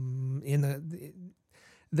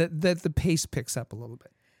that the pace picks up a little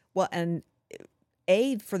bit. Well, and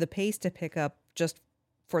for the pace to pick up just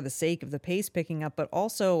for the sake of the pace picking up, but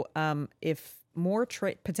also if more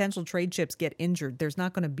potential trade chips get injured, there's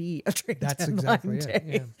not going to be a trade deadline exactly day. it.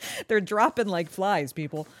 Yeah. They're dropping like flies,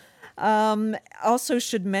 people. Also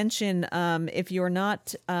should mention, if you're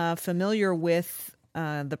not familiar with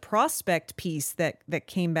the prospect piece that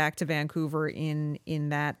came back to Vancouver in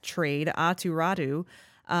that trade, Aatu Radu,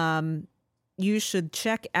 you should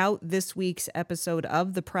check out this week's episode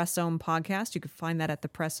of the Press Zone podcast. You can find that at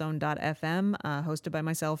thepresszone.fm, hosted by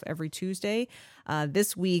myself every Tuesday.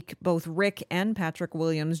 This week, both Rick and Patrick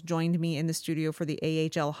Williams joined me in the studio for the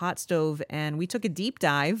AHL Hot Stove, and we took a deep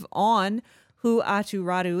dive on who Aatu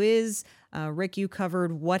Radu is. Rick, you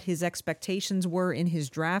covered what his expectations were in his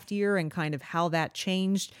draft year and kind of how that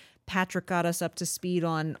changed. Patrick got us up to speed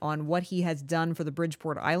on what he has done for the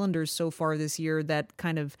Bridgeport Islanders so far this year that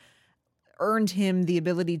kind of earned him the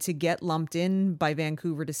ability to get lumped in by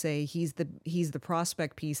Vancouver to say he's the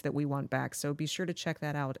prospect piece that we want back. So be sure to check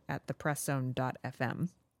that out at thepresszone.fm.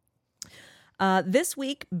 This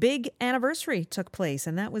week, big anniversary took place,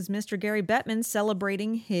 and that was Mr. Gary Bettman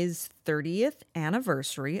celebrating his 30th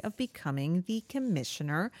anniversary of becoming the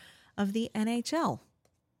commissioner of the NHL.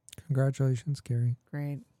 Congratulations, Gary.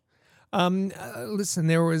 Great. Listen,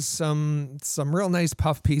 there was some real nice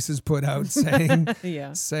puff pieces put out saying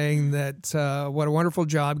Yeah. saying that what a wonderful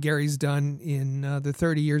job Gary's done in the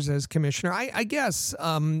 30 years as commissioner. I guess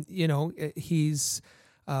he's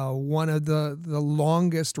one of the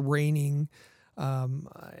longest reigning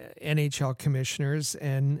NHL commissioners,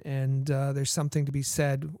 and there's something to be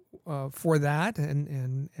said for that,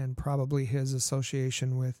 and probably his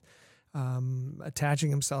association with attaching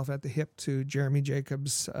himself at the hip to Jeremy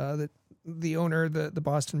Jacobs, the owner of the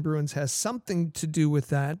Boston Bruins, has something to do with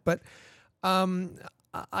that. But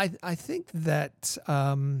I think that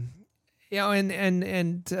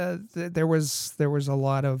there was a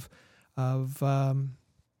lot of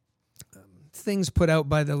things put out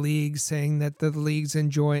by the league saying that the league's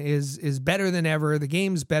is better than ever, the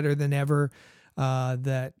game's better than ever.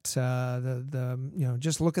 Just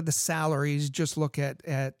look at the salaries, just look at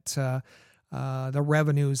the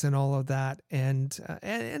revenues and all of that, and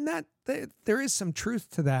that there is some truth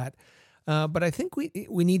to that. But I think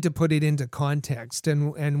we need to put it into context.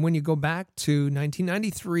 And when you go back to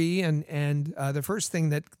 1993, and the first thing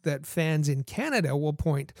that fans in Canada will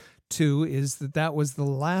point to is that was the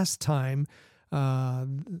last time the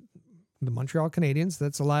Montreal Canadiens.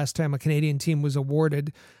 That's the last time a Canadian team was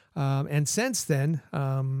awarded. And since then,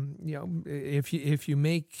 if you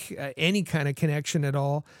make any kind of connection at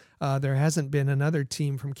all, there hasn't been another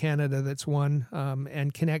team from Canada that's won,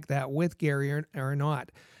 and connect that with Gary or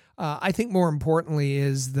not. I think more importantly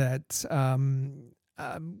is that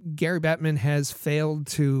Gary Bettman has failed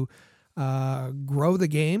to grow the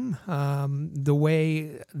game the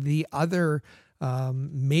way the other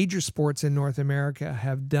major sports in North America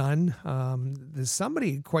have done.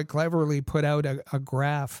 Somebody quite cleverly put out a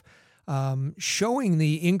graph showing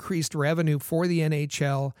the increased revenue for the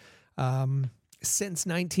NHL since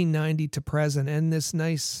 1990 to present, and this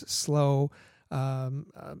nice slow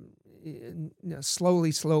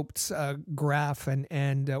slowly sloped graph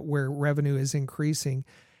and where revenue is increasing.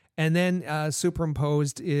 And then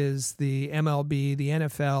superimposed is the MLB, the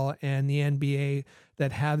NFL, and the NBA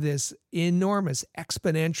that have this enormous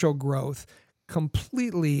exponential growth,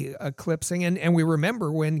 completely eclipsing. And we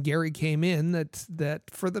remember when Gary came in that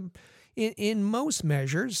for in most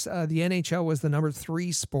measures, the NHL was the number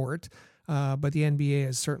 3 sport, but the NBA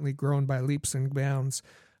has certainly grown by leaps and bounds.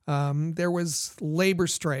 There was labor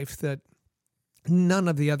strife that none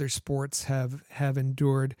of the other sports have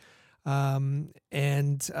endured. and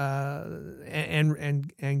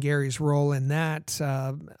Gary's role in that.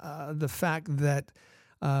 The fact that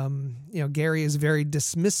Gary is very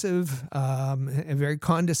dismissive and very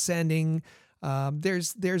condescending.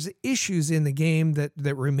 There's issues in the game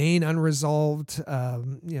that remain unresolved.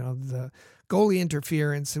 The goalie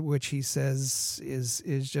interference, which he says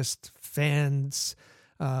is just fans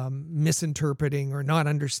misinterpreting or not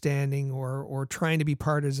understanding or trying to be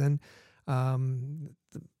partisan.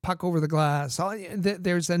 The puck over the glass.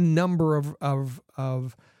 There's a number of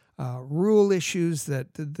rule issues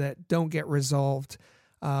that don't get resolved.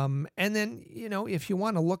 And then, if you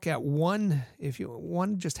want to look at if you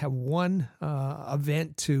want to just have one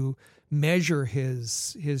event to measure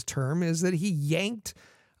his term, is that he yanked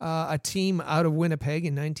a team out of Winnipeg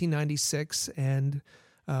in 1996 and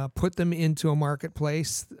put them into a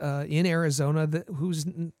marketplace in Arizona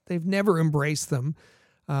they've never embraced them.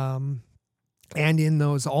 And in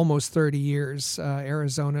those almost 30 years, the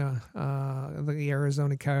Arizona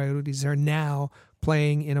Coyotes are now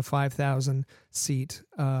playing in a 5,000 seat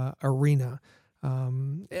arena.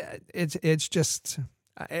 It's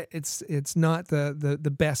not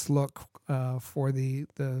the best look for the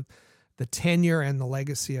tenure and the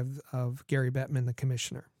legacy of Gary Bettman, the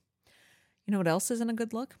commissioner. You know what else isn't a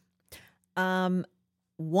good look? 1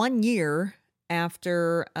 year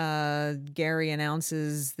after Gary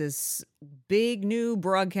announces this big new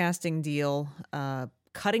broadcasting deal,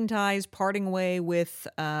 cutting ties, parting way with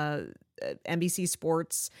NBC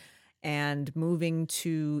Sports and moving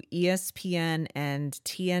to ESPN and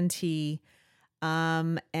TNT,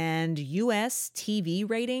 and US TV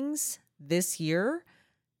ratings this year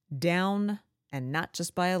down, and not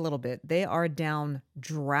just by a little bit. They are down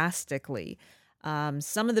drastically.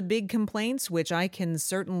 Some of the big complaints, which I can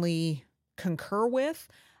certainly concur with,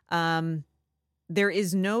 there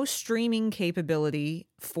is no streaming capability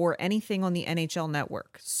for anything on the NHL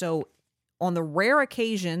network. So on the rare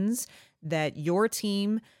occasions that your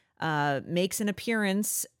team makes an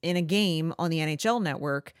appearance in a game on the NHL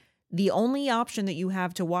network, the only option that you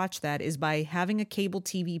have to watch that is by having a cable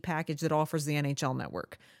TV package that offers the NHL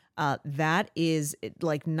network. That is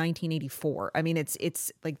like 1984. I mean,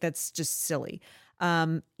 it's like, that's just silly.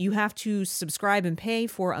 You have to subscribe and pay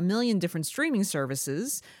for a million different streaming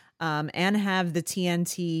services and have the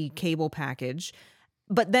TNT cable package.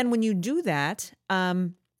 But then when you do that,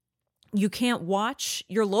 you can't watch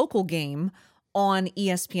your local game on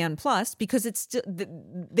ESPN Plus because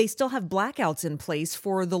they still have blackouts in place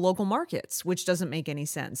for the local markets, which doesn't make any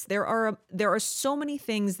sense. There are so many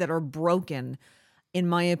things that are broken, in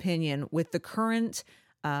my opinion, with the current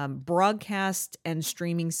broadcast and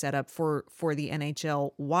streaming setup for the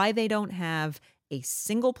NHL. Why they don't have a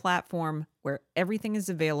single platform where everything is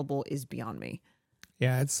available is beyond me.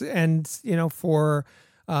 Yeah, for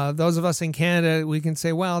those of us in Canada, we can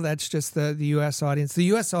say, well, that's just the U.S. audience. The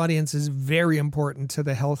U.S. audience is very important to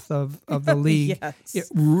the health of the league.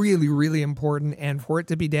 Yes. Really, really important. And for it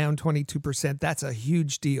to be down 22%, that's a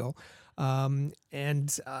huge deal. The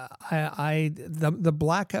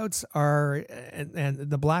blackouts and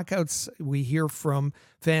the blackouts we hear from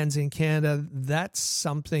fans in Canada, that's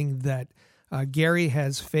something that Gary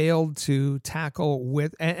has failed to tackle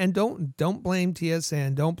with, and don't blame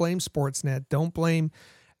TSN, don't blame Sportsnet, don't blame.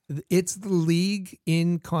 It's the league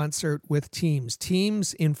in concert with teams.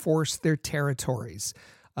 Teams enforce their territories.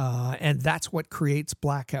 And that's what creates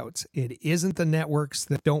blackouts. It isn't the networks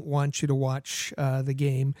that don't want you to watch the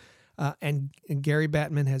game. And Gary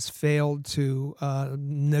Bettman has failed to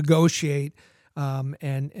negotiate and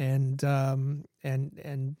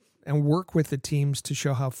work with the teams to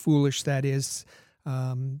show how foolish that is.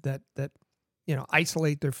 That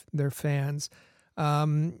isolate their fans.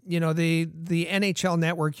 The NHL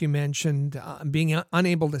network you mentioned being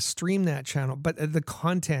unable to stream that channel, but the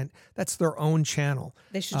content, that's their own channel.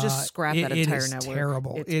 They should just scrap that entire network. It is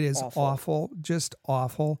terrible. It is awful, just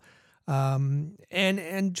awful. When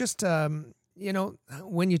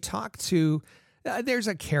you talk to, there's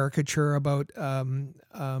a caricature about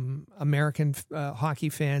American hockey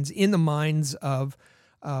fans in the minds of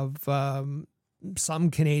some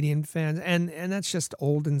Canadian fans, and that's just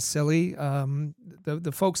old and silly.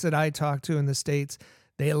 The folks that I talk to in the States,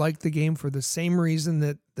 they like the game for the same reason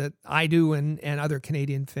that I do and other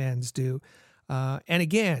Canadian fans do. And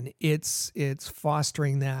again, it's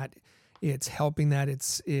fostering that, it's helping that,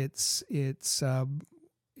 it's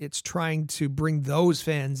trying to bring those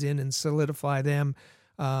fans in and solidify them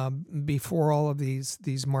before all of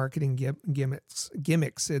these marketing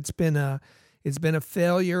gimmicks. It's been a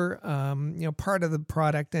failure. Part of the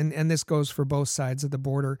product, and this goes for both sides of the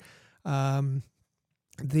border.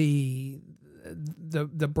 The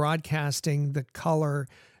the broadcasting, the color,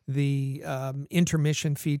 the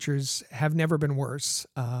intermission features have never been worse.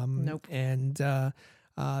 Nope. And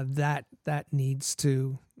that needs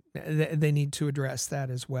to, they need to address that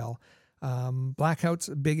as well. Blackout's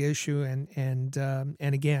a big issue, and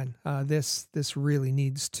again, this really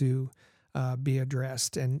needs to be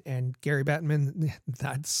addressed. And Gary Bettman,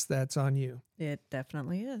 that's on you. It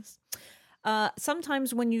definitely is.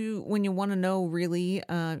 Sometimes when you want to know, really,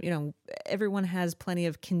 everyone has plenty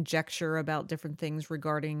of conjecture about different things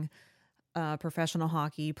regarding professional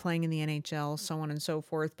hockey, playing in the NHL, so on and so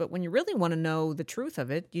forth. But when you really want to know the truth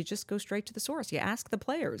of it, you just go straight to the source. You ask the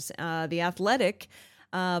players. The Athletic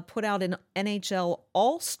put out an NHL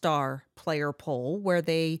All-Star player poll where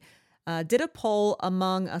they did a poll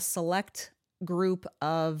among a select group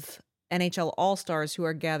of NHL All-Stars who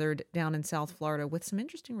are gathered down in South Florida with some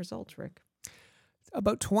interesting results, Rick.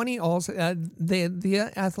 About 20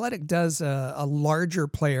 the Athletic does a larger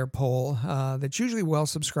player poll that's usually well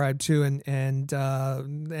subscribed to and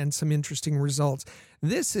some interesting results.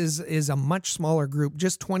 This is a much smaller group.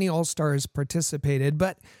 Just 20 All-Stars participated,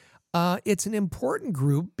 but it's an important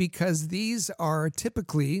group because these are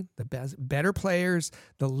typically the better players,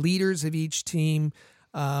 the leaders of each team.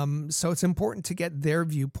 So it's important to get their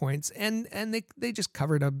viewpoints, and they just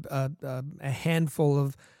covered a handful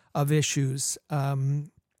of issues.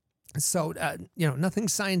 So nothing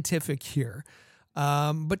scientific here,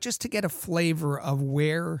 but just to get a flavor of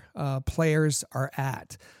where players are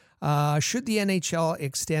at. Should the NHL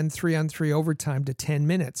extend 3-on-3 overtime to 10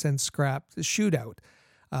 minutes and scrap the shootout?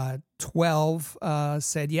 12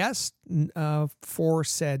 said yes, 4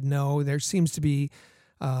 said no. There seems to be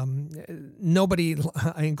nobody,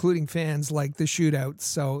 including fans, like the shootouts.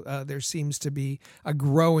 So there seems to be a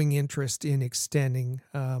growing interest in extending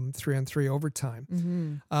 3-on-3 overtime.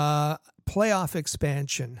 Mm-hmm. Playoff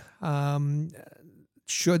expansion.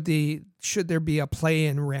 Should there be a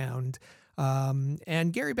play-in round?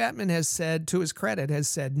 And Gary Bettman has said, to his credit,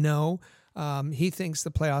 no. He thinks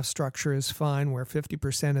the playoff structure is fine, where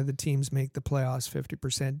 50% of the teams make the playoffs,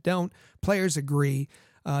 50% don't. Players agree.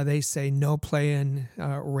 They say no play-in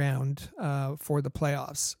round for the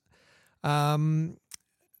playoffs.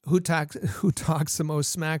 Who talks the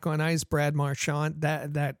most smack on ice? Brad Marchand.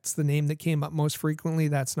 That's the name that came up most frequently.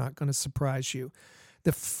 That's not going to surprise you.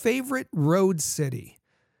 The favorite road city.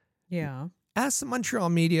 Yeah. Ask the Montreal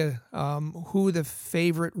media who the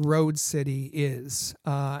favorite road city is.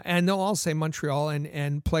 And they'll all say Montreal,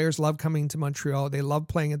 and players love coming to Montreal. They love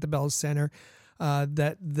playing at the Bell Center.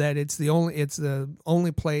 That it's the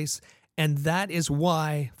only place, and that is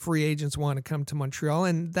why free agents want to come to Montreal,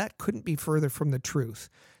 and that couldn't be further from the truth.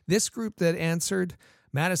 This group that answered,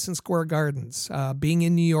 Madison Square Gardens, being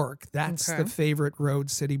in New York, that's the favorite road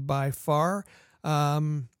city by far,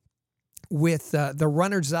 with the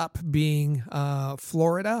runners-up being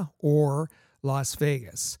Florida or Las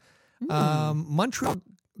Vegas. Montreal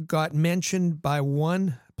got mentioned by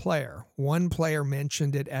one player. One player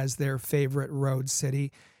mentioned it as their favorite road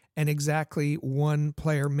city, and exactly one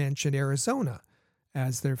player mentioned Arizona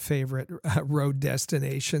as their favorite road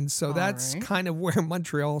destination. So that's kind of where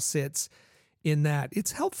Montreal sits in that.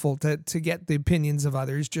 It's helpful to get the opinions of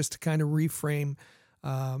others, just to kind of reframe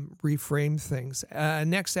things.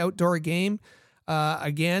 Next outdoor game.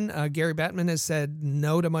 Again, Gary Bettman has said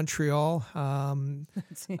no to Montreal.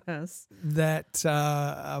 Yes.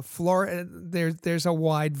 That Florida, there's a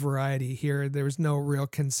wide variety here. There's no real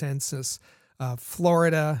consensus.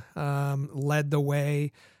 Florida led the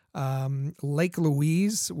way. Lake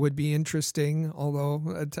Louise would be interesting,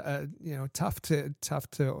 although tough to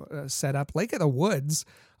set up. Lake of the Woods,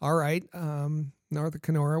 all right. North of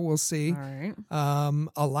Kenora, we'll see. All right.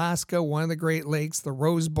 Alaska, one of the Great Lakes, the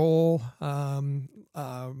Rose Bowl, a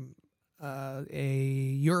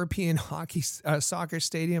European soccer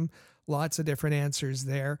stadium. Lots of different answers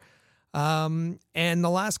there. And the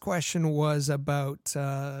last question was about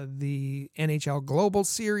the NHL Global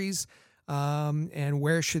Series, and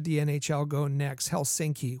where should the NHL go next?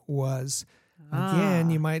 Helsinki was. Again,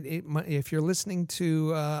 you might, if you're listening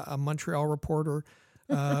to a Montreal reporter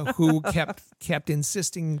who kept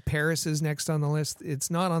insisting Paris is next on the list.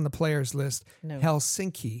 It's not on the players list. No.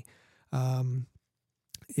 Helsinki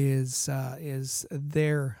is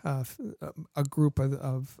their a group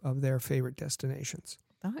of their favorite destinations.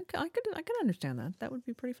 I could understand that. That would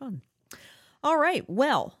be pretty fun. All right.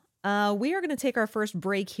 Well, we are going to take our first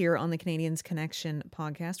break here on the Canadiens Connection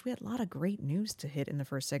podcast. We had a lot of great news to hit in the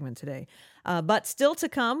first segment today. But still to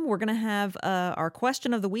come, we're going to have our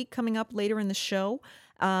question of the week coming up later in the show.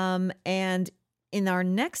 And in our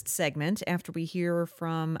next segment, after we hear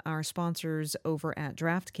from our sponsors over at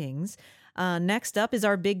DraftKings, Next up is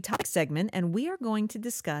our big topic segment, and we are going to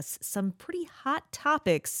discuss some pretty hot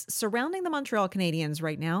topics surrounding the Montreal Canadiens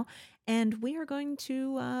right now, and we are going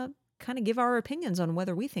to kind of give our opinions on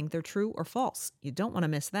whether we think they're true or false. You don't want to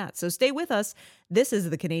miss that. So stay with us. This is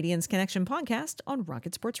the Canadiens Connection podcast on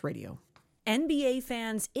Rocket Sports Radio. NBA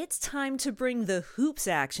fans, it's time to bring the hoops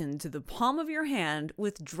action to the palm of your hand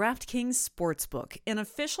with DraftKings Sportsbook, an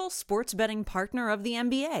official sports betting partner of the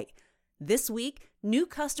NBA. This week, new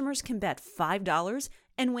customers can bet $5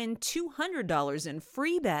 and win $200 in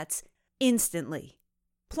free bets instantly.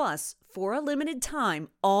 Plus, for a limited time,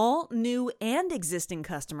 all new and existing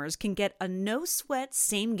customers can get a no-sweat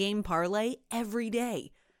same-game parlay every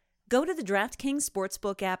day. Go to the DraftKings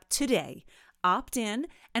Sportsbook app today, opt in,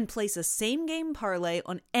 and place a same-game parlay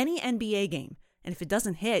on any NBA game. And if it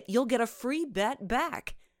doesn't hit, you'll get a free bet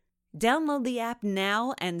back. Download the app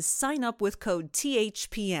now and sign up with code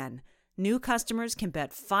THPN. New customers can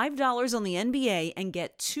bet $5 on the NBA and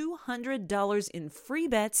get $200 in free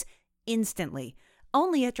bets instantly.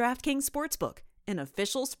 Only at DraftKings Sportsbook, an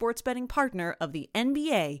official sports betting partner of the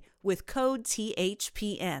NBA with code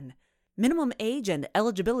THPN. Minimum age and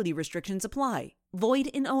eligibility restrictions apply. Void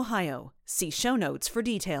in Ohio. See show notes for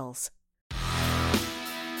details.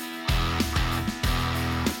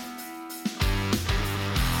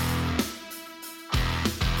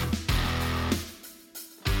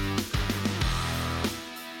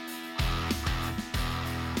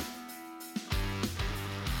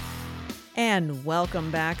 And welcome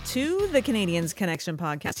back to the Canadiens Connection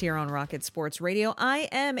podcast here on Rocket Sports Radio. I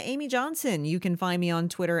am Amy Johnson. You can find me on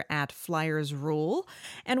Twitter at FlyersRule.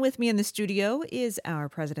 And with me in the studio is our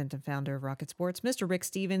president and founder of Rocket Sports, Mr. Rick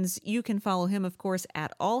Stevens. You can follow him, of course,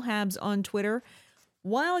 at AllHabs on Twitter.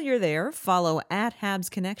 While you're there, follow at Habs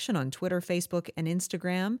Connection on Twitter, Facebook, and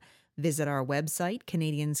Instagram. Visit our website,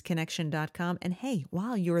 CanadiensConnection.com. And hey,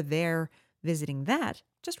 while you're there visiting that,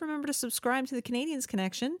 just remember to subscribe to the Canadiens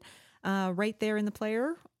Connection. Right there in the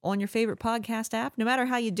player on your favorite podcast app. No matter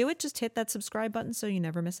how you do it, just hit that subscribe button so you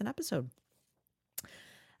never miss an episode.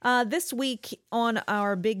 This week on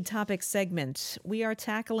our big topic segment, we are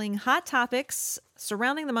tackling hot topics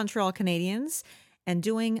surrounding the Montreal Canadiens and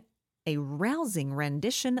doing a rousing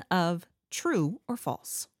rendition of True or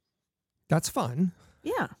False. That's fun.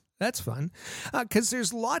 Yeah. That's fun, because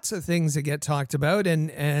there's lots of things that get talked about,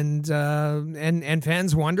 and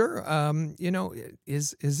fans wonder,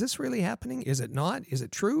 is this really happening? Is it not? Is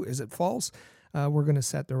it true? Is it false? We're going to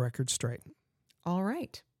set the record straight. All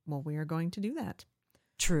right. Well, we are going to do that.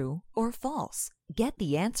 True or false? Get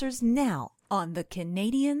the answers now on the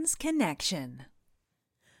Canadiens Connection.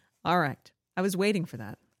 All right. I was waiting for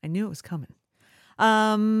that. I knew it was coming.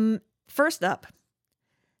 First up.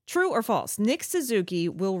 True or false? Nick Suzuki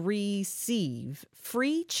will receive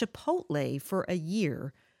free Chipotle for a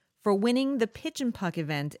year for winning the Pitch and Puck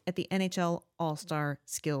event at the NHL All-Star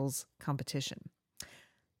Skills Competition.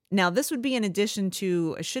 Now, this would be in addition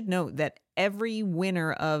to, I should note that every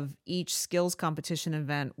winner of each skills competition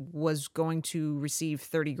event was going to receive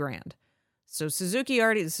 $30,000. So Suzuki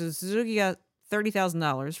got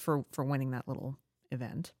 $30,000 for winning that little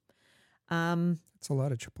event. It's a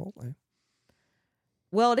lot of Chipotle.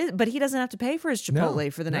 Well, it is, but he doesn't have to pay for his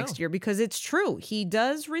Chipotle for the next year, because it's true. He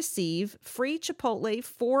does receive free Chipotle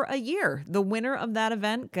for a year. The winner of that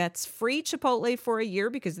event gets free Chipotle for a year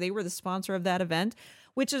because they were the sponsor of that event,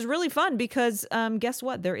 which is really fun because guess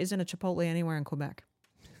what? There isn't a Chipotle anywhere in Quebec.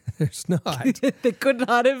 There's not. They could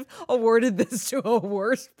not have awarded this to a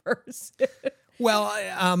worse person.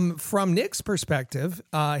 Well, from Nick's perspective,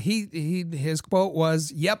 his quote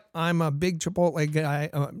was, "Yep, I'm a big Chipotle guy."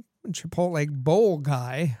 Chipotle bowl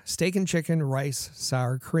guy, steak and chicken, rice,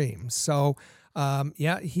 sour cream. So,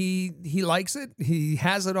 he likes it. He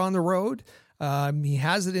has it on the road. He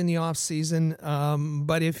has it in the off season.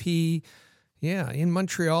 But if in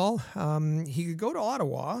Montreal, he could go to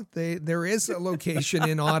Ottawa. There is a location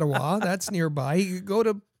in Ottawa that's nearby. He could go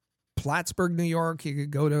to Plattsburgh, New York. He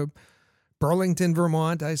could go to Burlington,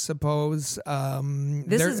 Vermont, I suppose.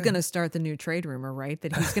 This is going to start the new trade rumor, right?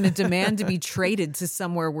 That he's going to demand to be traded to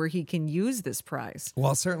somewhere where he can use this prize.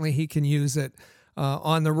 Well, certainly he can use it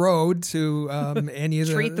on the road to any of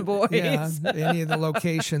the treat the boys. Any of the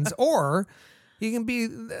locations, or he can be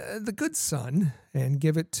the good son and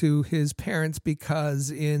give it to his parents, because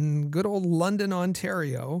in good old London,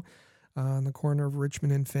 Ontario, on the corner of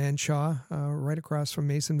Richmond and Fanshawe, right across from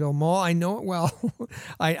Masonville Mall. I know it well.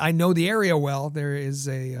 I know the area well. There is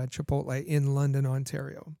a Chipotle in London,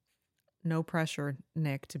 Ontario. No pressure,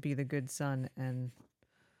 Nick, to be the good son and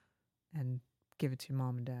give it to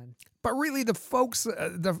Mom and Dad. But really, the folks,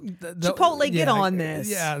 the Chipotle, get on this.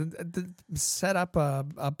 Yeah, set up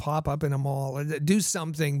a pop up in a mall, do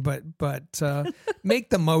something, but make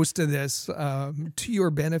the most of this to your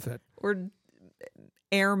benefit. Or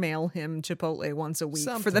airmail him Chipotle once a week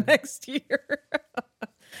for Something. the next year.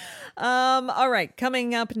 All right,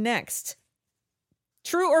 coming up next.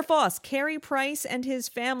 True or false, Carey Price and his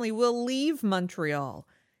family will leave Montreal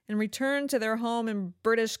and return to their home in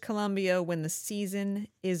British Columbia when the season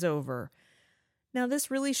is over. Now,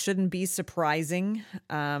 this really shouldn't be surprising.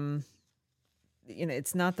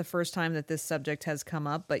 It's not the first time that this subject has come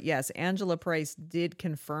up, but yes, Angela Price did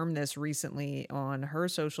confirm this recently on her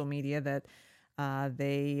social media that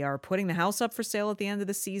they are putting the house up for sale at the end of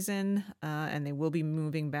the season, and they will be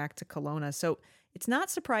moving back to Kelowna. So it's not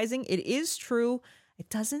surprising. It is true. It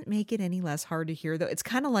doesn't make it any less hard to hear, though. It's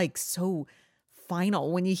kind of like so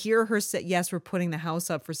final. When you hear her say, yes, we're putting the house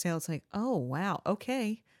up for sale, it's like, oh, wow,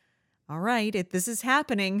 okay. All right, this is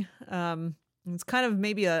happening. It's kind of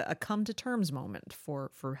maybe a come to terms moment for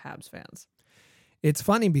Habs fans. It's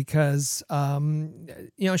funny because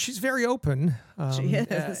she's very open. She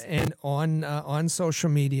is, and on social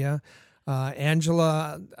media,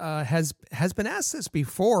 Angela has been asked this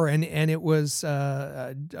before, and it was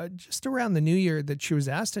just around the New Year that she was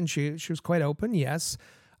asked, and she was quite open. Yes,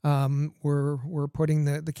 we're putting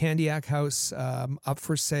the Candiac house up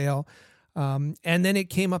for sale. And then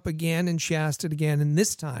it came up again, and she asked it again, and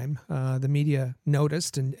this time the media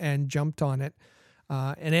noticed and jumped on it.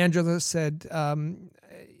 And Angela said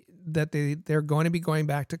that they're going to be going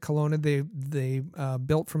back to Kelowna. They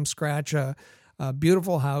built from scratch a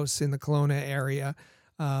beautiful house in the Kelowna area.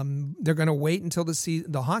 They're going to wait until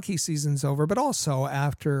the hockey season's over, but also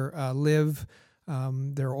after Liv,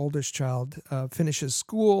 their oldest child, finishes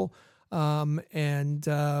school. And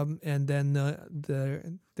then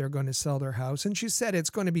they're going to sell their house. And she said it's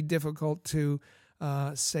going to be difficult to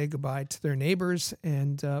say goodbye to their neighbors,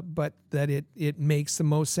 but that it makes the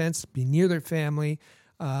most sense to be near their family,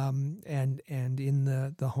 and in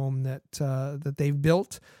the home that they've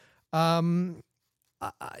built. I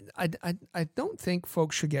don't think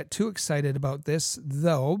folks should get too excited about this,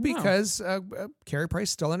 though, because Carey Price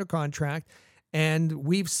is still under contract. And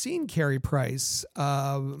we've seen Carey Price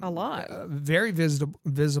a lot, very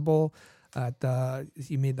visible at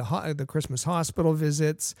he made the Christmas hospital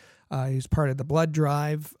visits. He was part of the blood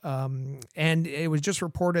drive, and it was just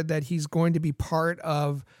reported that he's going to be part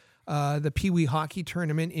of the Pee Wee hockey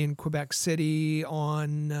tournament in Quebec City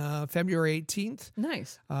on February 18th.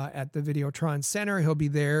 Nice. At the Videotron Center, he'll be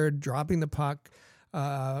there dropping the puck.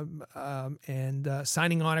 And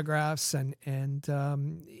signing autographs,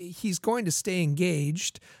 and he's going to stay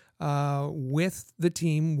engaged with the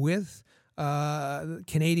team, with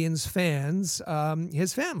Canadiens fans.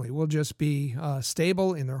 His family will just be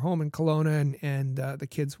stable in their home in Kelowna, and the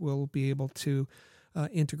kids will be able to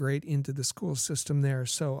integrate into the school system there.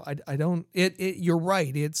 So I don't. You're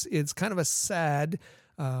right. It's kind of a sad,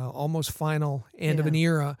 almost final end of an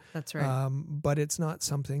era. That's right. But it's not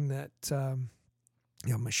something that.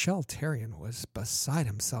 Michel Therrien was beside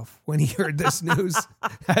himself when he heard this news,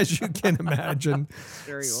 as you can imagine.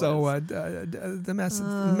 Sure he so was. The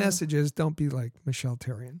message is don't be like Michel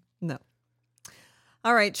Therrien. No.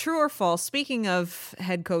 All right, true or false? Speaking of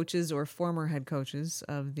head coaches or former head coaches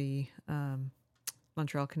of the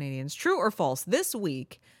Montreal Canadiens, true or false? This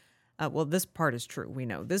week, this part is true, we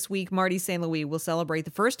know. This week, Marty St. Louis will celebrate the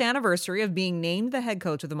first anniversary of being named the head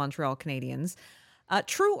coach of the Montreal Canadiens.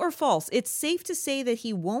 True or false, it's safe to say that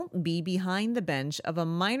he won't be behind the bench of a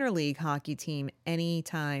minor league hockey team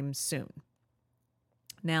anytime soon.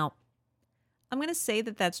 Now, I'm going to say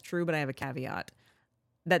that that's true, but I have a caveat.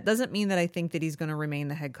 That doesn't mean that I think that he's going to remain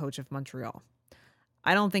the head coach of Montreal.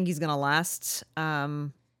 I don't think he's going to last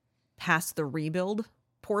past the rebuild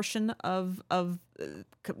portion of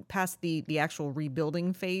past the actual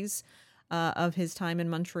rebuilding phase of his time in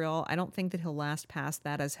Montreal. I don't think that he'll last past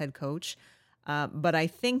that as head coach. But I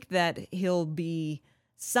think that he'll be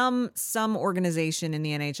some organization in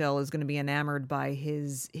the NHL is going to be enamored by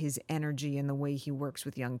his energy and the way he works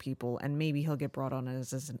with young people, and maybe he'll get brought on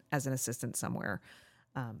as an assistant somewhere.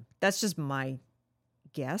 That's just my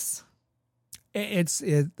guess.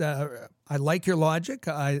 I like your logic.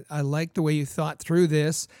 I like the way you thought through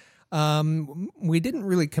this. We didn't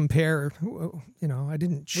really compare. I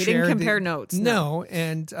didn't share. We didn't compare notes. No,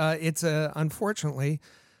 and it's unfortunately.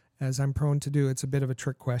 As I'm prone to do, it's a bit of a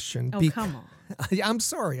trick question. Oh, come on. I'm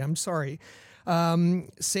sorry.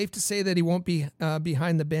 Safe to say that he won't be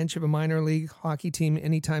behind the bench of a minor league hockey team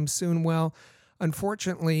anytime soon. Well,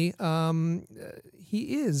 unfortunately,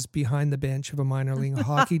 he is behind the bench of a minor league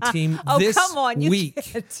hockey team Oh, this come on, you week.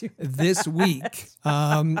 can't do that. This week.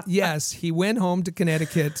 Yes, he went home to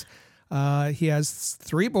Connecticut. He has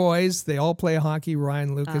 3 boys. They all play hockey,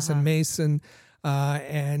 Ryan, Lucas, and Mason.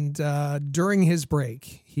 And during his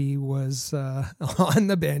break, he was on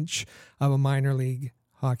the bench of a minor league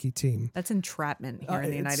hockey team. That's entrapment here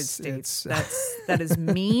in the United States. it's- That is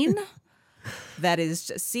mean. That is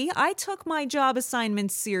just, see, I took my job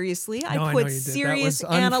assignment seriously. No, I I know put you did. That serious was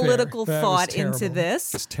unfair. analytical That was thought into terrible.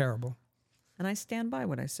 this. It's terrible. And I stand by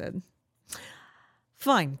what I said.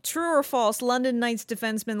 Fine. True or false, London Knights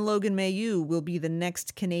defenseman Logan Mailloux will be the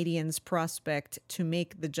next Canadiens prospect to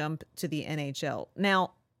make the jump to the NHL.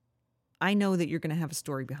 Now, I know that you're going to have a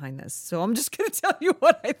story behind this, so I'm just going to tell you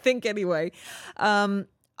what I think anyway.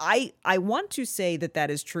 I want to say that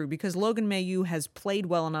is true because Logan Mailloux has played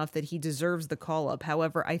well enough that he deserves the call-up.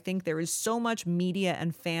 However, I think there is so much media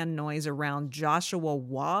and fan noise around Joshua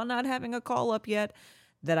Waugh not having a call-up yet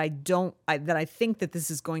that I think that this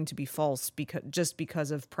is going to be false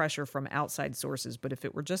because of pressure from outside sources. But if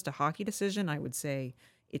it were just a hockey decision, I would say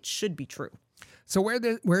it should be true. So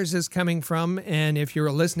where's this coming from? And if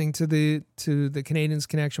you're listening to the Canadiens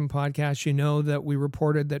Connection podcast, you know that we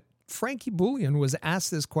reported that Frankie Boulian was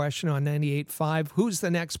asked this question on 98.5. Who's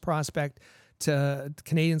the next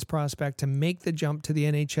Canadiens prospect to make the jump to the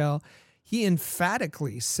NHL? He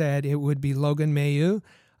emphatically said it would be Logan Mailloux.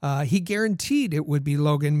 He guaranteed it would be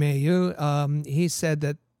Logan Mailloux. He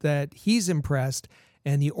said that he's impressed,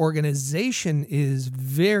 and the organization is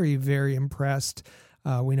very, very impressed.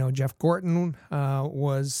 We know Jeff Gorton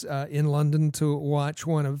was in London to watch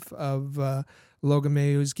one of Logan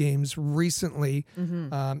Mailloux's games recently.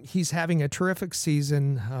 He's having a terrific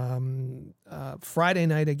season. Friday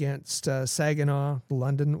night against Saginaw,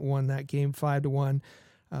 London won that game 5-1.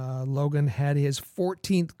 Logan had his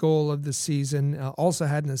 14th goal of the season, also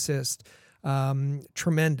had an assist.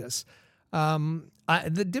 Tremendous.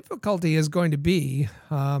 The difficulty is going to be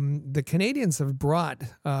the Canadiens have brought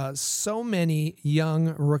so many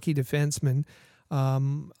young rookie defensemen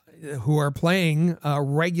who are playing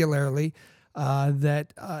regularly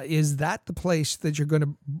that is that the place that you're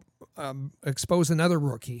going to expose another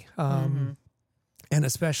rookie, and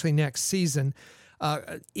especially next season.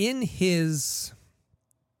 In his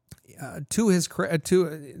to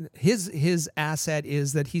his asset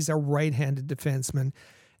is that he's a right-handed defenseman,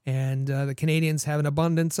 and the Canadiens have an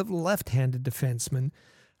abundance of left-handed defensemen.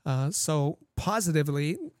 So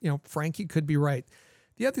positively, Frankie could be right.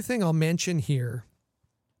 The other thing I'll mention here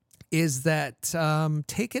is that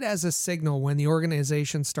take it as a signal when the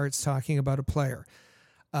organization starts talking about a player.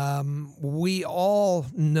 We all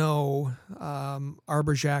know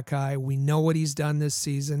Arber Xhekaj. We know what he's done this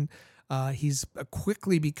season. He's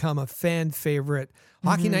quickly become a fan favorite.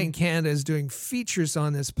 Hockey Night in Canada is doing features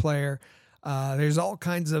on this player. There's all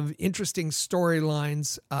kinds of interesting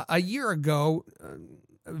storylines. A year ago,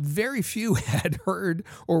 very few had heard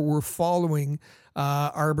or were following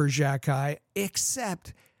Arber Xhekaj,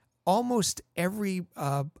 except almost every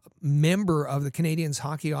member of the Canadiens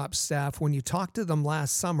hockey ops staff, when you talked to them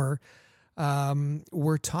last summer,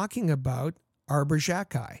 were talking about Arber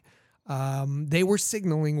Xhekaj. They were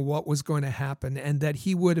signaling what was going to happen and that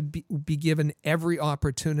he would be given every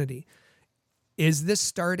opportunity. Is this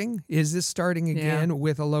starting? Is this starting again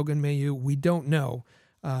with a Logan Mailloux? We don't know,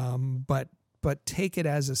 but take it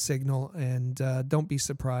as a signal, and don't be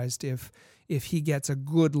surprised if he gets a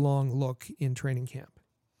good long look in training camp.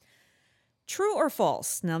 True or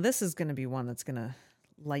false? Now, this is going to be one that's going to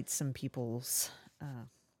light some people's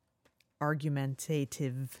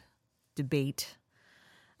argumentative debate.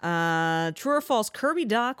 True or false? Kirby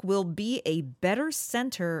Dach will be a better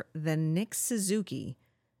center than Nick Suzuki,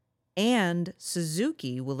 and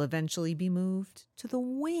Suzuki will eventually be moved to the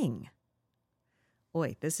wing.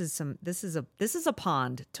 Boy, this is a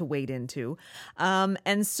pond to wade into,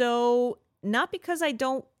 and so not because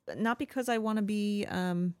I want to be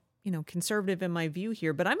conservative in my view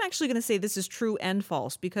here, but I'm actually going to say this is true and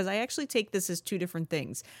false because I actually take this as two different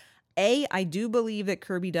things. A, I do believe that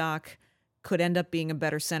Kirby Dach could end up being a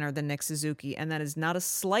better center than Nick Suzuki, and that is not a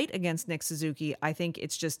slight against Nick Suzuki. I think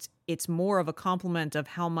it's more of a compliment of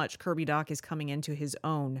how much Kirby Dach is coming into his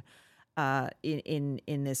own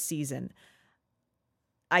in this season.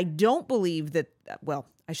 I don't believe that, well,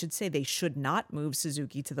 I should say they should not move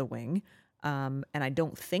Suzuki to the wing. And I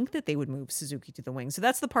don't think that they would move Suzuki to the wing. So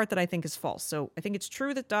that's the part that I think is false. So I think it's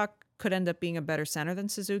true that Dach could end up being a better center than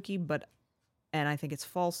Suzuki, and I think it's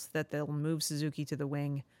false that they'll move Suzuki to the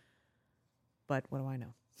wing. But what do I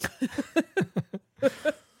know?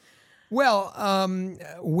 Well,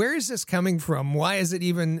 where is this coming from? Why is it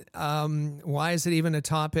even a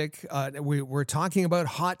topic? We're talking about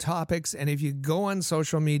hot topics, and if you go on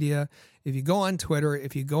social media, if you go on Twitter,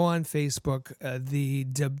 if you go on Facebook, the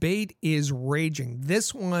debate is raging.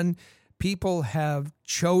 This one, people have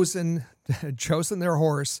chosen their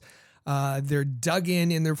horse. They're dug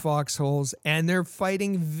in their foxholes, and they're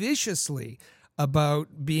fighting viciously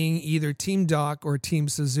about being either Team Doc or Team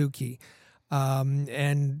Suzuki.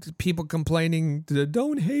 And people complaining,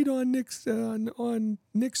 don't hate on Nick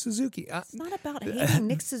Suzuki. It's not about hating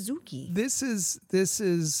Nick Suzuki. This is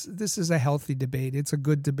a healthy debate. It's a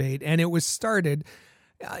good debate, and it was started.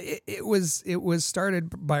 It was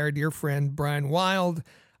started by our dear friend Brian Wild,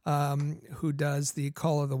 who does the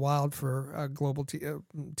Call of the Wild for Global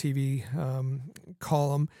TV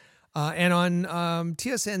column. And on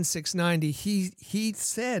TSN 690, he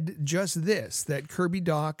said just this, that Kirby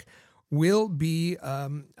Dach will be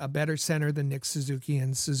a better center than Nick Suzuki,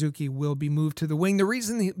 and Suzuki will be moved to the wing. The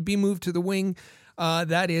reason he'll be moved to the wing,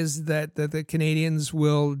 that is that the Canadiens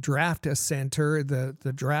will draft a center,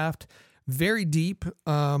 the draft very deep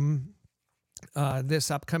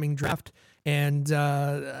this upcoming draft. And,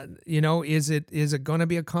 is it going to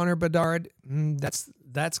be a Connor Bedard?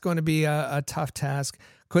 That's going to be a tough task.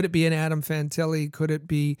 Could it be an Adam Fantilli? Could it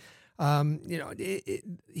be,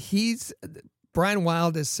 Brian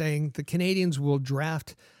Wild is saying the Canadiens will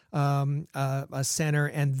draft a center,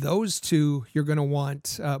 and those two you're going to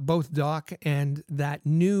want, both Dach and that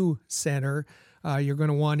new center, you're going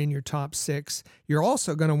to want in your top six. You're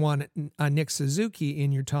also going to want Nick Suzuki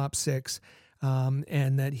in your top six,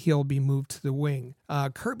 and that he'll be moved to the wing.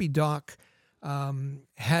 Kirby Dach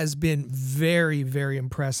has been very, very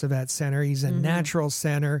impressive at center. He's a natural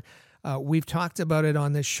center. We've talked about it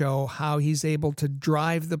on this show, how he's able to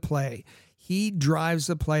drive the play. He drives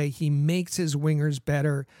the play. He makes his wingers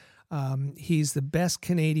better. He's the best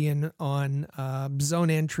Canadian on zone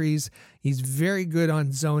entries. He's very good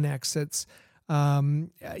on zone exits.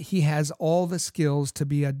 He has all the skills to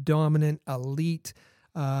be a dominant, elite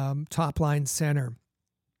top-line center.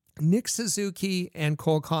 Nick Suzuki and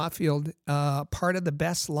Cole Caulfield, part of the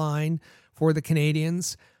best line for the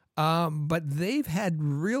Canadiens, but they've had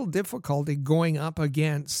real difficulty going up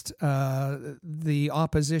against the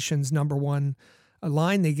opposition's number one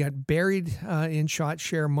line. They get buried in shot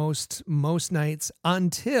share most nights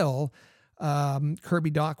until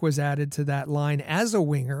Kirby Dach was added to that line as a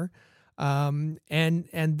winger, and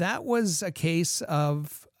that was a case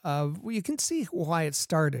of you can see why it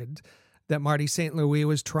started. That Marty St. Louis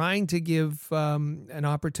was trying to give an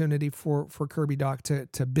opportunity for Kirby Dach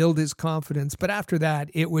to build his confidence. But after that,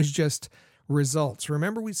 it was just results.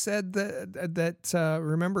 Remember we said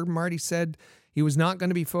remember Marty said he was not going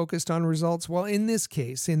to be focused on results? Well, in this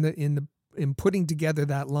case, in putting together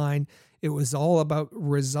that line, it was all about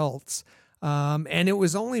results. And it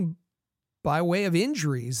was only by way of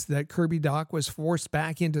injuries that Kirby Dach was forced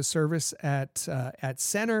back into service at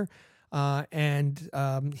center.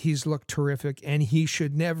 And he's looked terrific, and he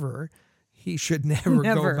should never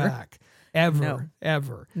go back ever.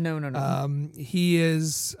 No. He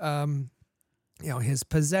is, his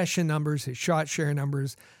possession numbers, his shot share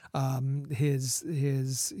numbers,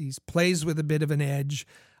 he's plays with a bit of an edge.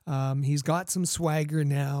 He's got some swagger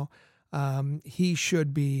now. He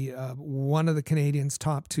should be one of the Canadiens'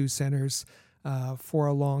 top two centers for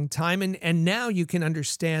a long time. And now you can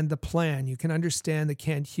understand the plan. You can understand the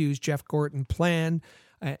Kent Hughes, Jeff Gorton plan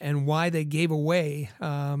and why they gave away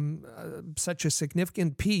such a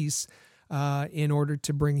significant piece in order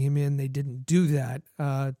to bring him in. They didn't do that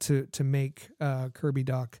to make Kirby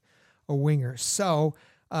Dach a winger. So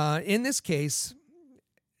in this case,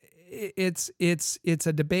 it's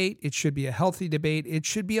a debate. It should be a healthy debate. It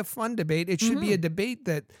should be a fun debate. It should be a debate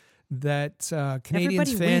that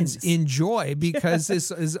Canadiens fans enjoy, because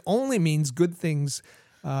this only means good things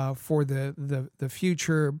for the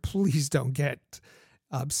future. Please don't get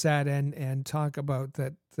upset and talk about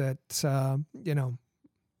that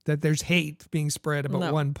there's hate being spread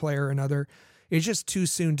about one player or another. It's just too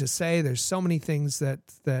soon to say. There's so many things that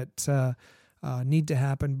need to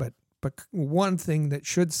happen, but one thing that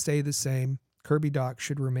should stay the same: Kirby Dach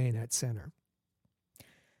should remain at center.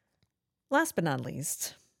 Last but not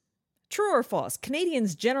least, true or false,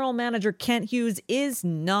 Canadiens general manager Kent Hughes is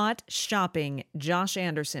not shopping Josh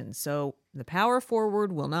Anderson, so the power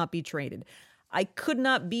forward will not be traded. I could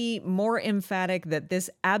not be more emphatic that this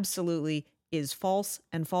absolutely is false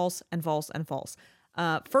and false and false and false.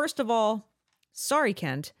 First of all, sorry,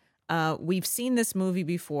 Kent. We've seen this movie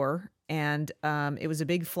before, and it was a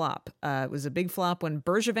big flop. It was a big flop when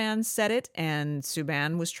Bergevin said it and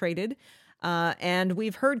Subban was traded. And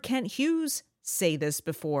we've heard Kent Hughes say this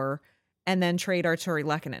before and then trade Arturi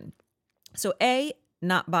Lehkonen. So A,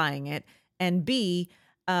 not buying it, and B,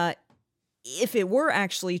 if it were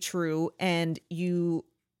actually true and you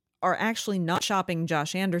are actually not shopping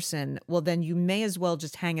Josh Anderson, well, then you may as well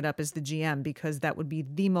just hang it up as the GM, because that would be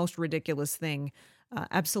the most ridiculous thing.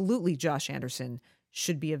 Absolutely, Josh Anderson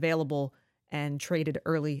should be available and traded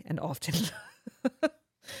early and often.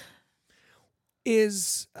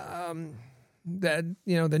 Is that,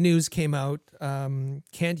 the news came out,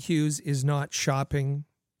 Kent Hughes is not shopping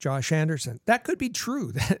Josh Anderson. That could be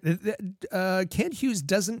true. Kent Hughes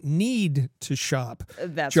doesn't need to shop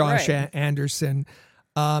Josh Anderson.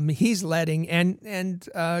 He's letting, and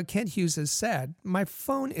Kent Hughes has said, my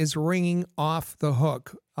phone is ringing off the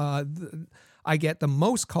hook. I get the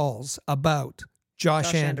most calls about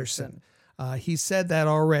Josh Anderson. He said that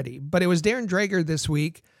already, but it was Darren Dreger this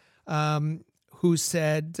week who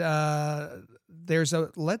said there's a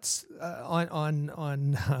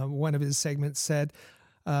on one of his segments said,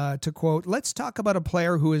 to quote, let's talk about a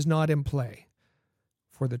player who is not in play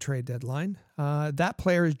for the trade deadline. That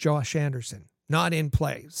player is Josh Anderson, not in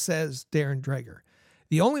play, says Darren Dreger.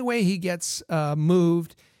 The only way he gets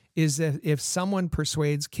moved is that if someone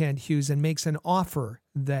persuades Kent Hughes and makes an offer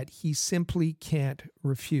that he simply can't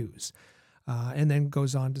refuse. And then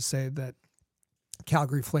goes on to say that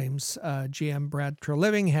Calgary Flames GM Brad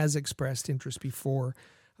Treliving has expressed interest before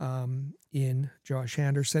in Josh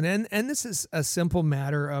Anderson. And this is a simple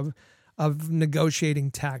matter of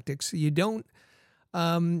negotiating tactics. You don't,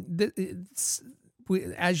 as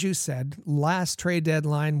you said, last trade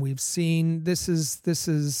deadline, we've seen this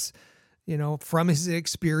is from his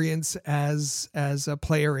experience as a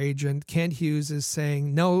player agent, Kent Hughes is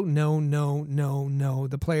saying, no,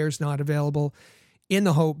 the player's not available, in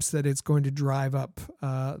the hopes that it's going to drive up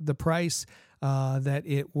the price, that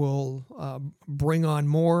it will bring on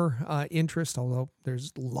more interest, although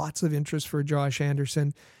there's lots of interest for Josh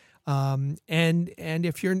Anderson. And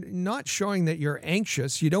if you're not showing that you're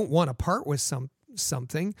anxious, you don't want to part with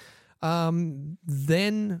something,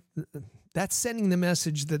 then that's sending the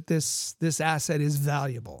message that this asset is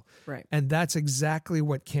valuable. Right. And that's exactly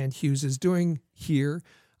what Kent Hughes is doing here.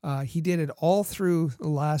 He did it all through the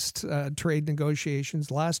last trade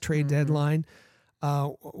negotiations, last trade deadline.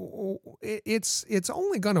 It's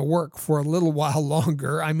only going to work for a little while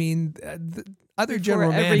longer. I mean, other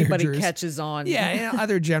general managers, everybody catches on. Yeah,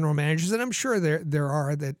 other general managers, and I'm sure there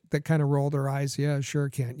are that kind of roll their eyes. Yeah, sure,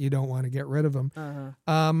 Kent, you don't want to get rid of him.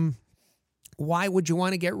 Why would you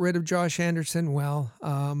want to get rid of Josh Anderson? Well,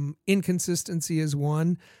 inconsistency is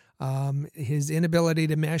one. His inability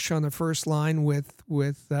to mesh on the first line with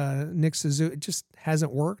Nick Suzuki, it just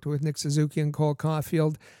hasn't worked with Nick Suzuki and Cole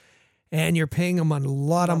Caulfield. And you're paying him a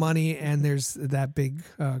lot of money, and there's that big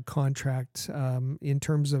contract in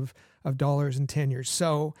terms of dollars and tenure.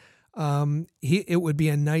 So it would be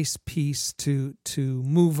a nice piece to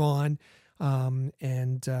move on.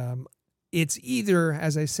 It's either,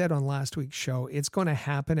 as I said on last week's show, it's going to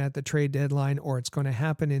happen at the trade deadline or it's going to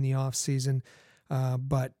happen in the offseason.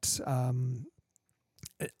 But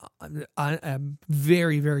a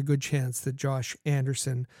very, very good chance that Josh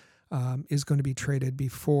Anderson is going to be traded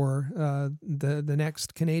before the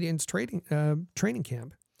next Canadiens training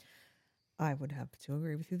camp. I would have to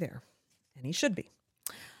agree with you there, and he should be.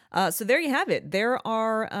 So there you have it. There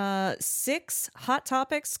are 6 hot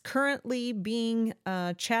topics currently being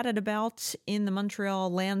chatted about in the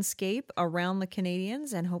Montreal landscape around the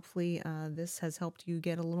Canadiens, and hopefully this has helped you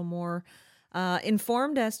get a little more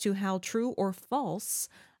informed as to how true or false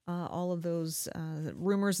all of those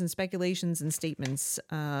rumors and speculations and statements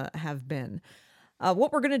have been.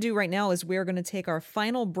 What we're going to do right now is we're going to take our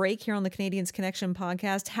final break here on the Canadiens Connection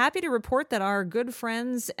podcast. Happy to report that our good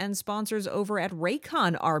friends and sponsors over at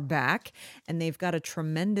Raycon are back, and they've got a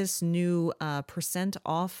tremendous new %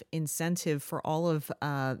 off incentive for all of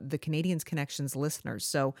the Canadiens Connections listeners.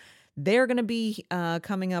 So they're going to be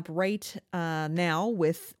coming up right now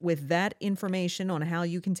with that information on how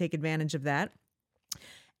you can take advantage of that.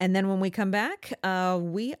 And then when we come back,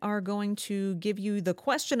 we are going to give you the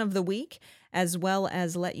question of the week, as well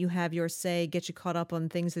as let you have your say, get you caught up on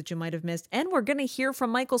things that you might have missed. And we're going to hear from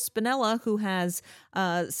Michael Spinella, who has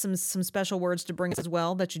some special words to bring as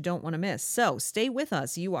well that you don't want to miss. So stay with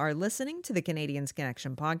us. You are listening to the Canadiens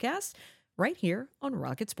Connection podcast right here on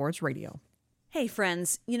Rocket Sports Radio. Hey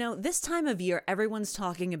friends, this time of year, everyone's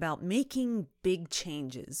talking about making big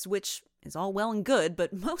changes, which is all well and good,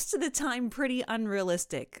 but most of the time pretty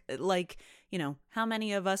unrealistic. Like, how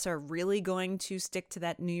many of us are really going to stick to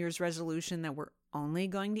that New Year's resolution that we're only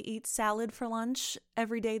going to eat salad for lunch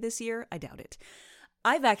every day this year? I doubt it.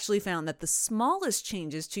 I've actually found that the smallest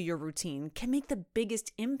changes to your routine can make the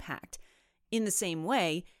biggest impact. In the same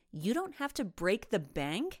way, you don't have to break the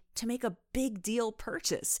bank to make a big deal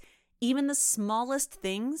purchase. Even the smallest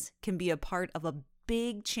things can be a part of a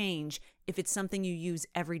big change if it's something you use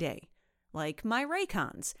every day, like my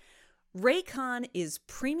Raycons. Raycon is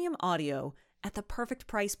premium audio at the perfect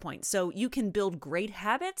price point, so you can build great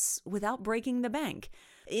habits without breaking the bank.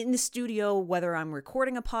 In the studio, whether I'm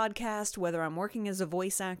recording a podcast, whether I'm working as a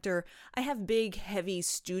voice actor, I have big, heavy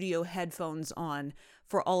studio headphones on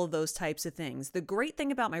for all of those types of things. The great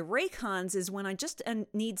thing about my Raycons is when I just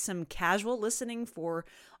need some casual listening for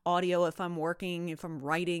audio, if I'm working, if I'm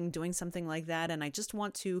writing, doing something like that, and I just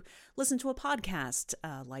want to listen to a podcast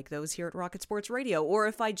like those here at Rocket Sports Radio, or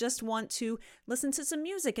if I just want to listen to some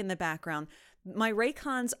music in the background. My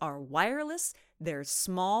Raycons are wireless, they're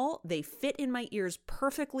small, they fit in my ears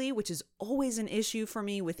perfectly, which is always an issue for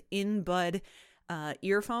me with in-bud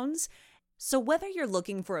earphones. So whether you're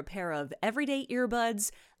looking for a pair of everyday earbuds,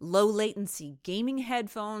 low latency gaming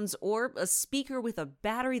headphones, or a speaker with a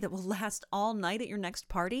battery that will last all night at your next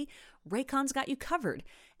party, Raycon's got you covered.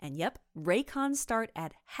 And yep, Raycons start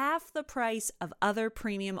at half the price of other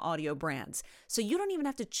premium audio brands. So you don't even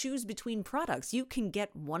have to choose between products. You can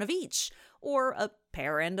get one of each, or a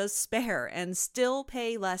pair and a spare, and still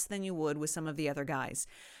pay less than you would with some of the other guys.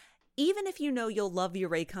 Even if you know you'll love your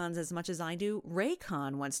Raycons as much as I do,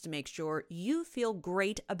 Raycon wants to make sure you feel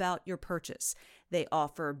great about your purchase. They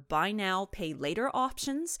offer buy now, pay later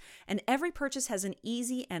options, and every purchase has an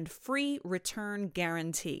easy and free return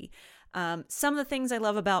guarantee. Some of the things I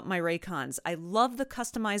love about my Raycons, I love the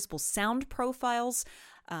customizable sound profiles,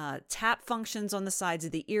 tap functions on the sides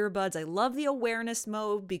of the earbuds. I love the awareness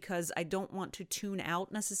mode because I don't want to tune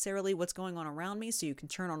out necessarily what's going on around me. So you can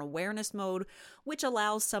turn on awareness mode, which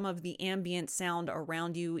allows some of the ambient sound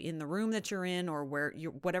around you in the room that you're in, or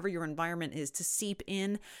whatever your environment is, to seep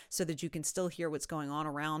in so that you can still hear what's going on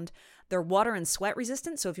around. They're water and sweat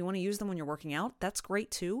resistant, so if you want to use them when you're working out, that's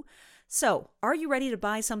great too. So are you ready to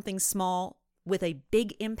buy something small with a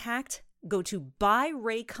big impact? Go to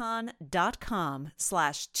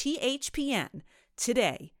buyraycon.com/THPN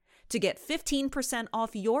today to get 15%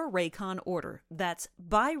 off your Raycon order. That's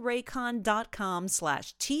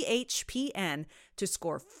buyraycon.com/THPN to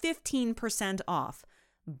score 15% off.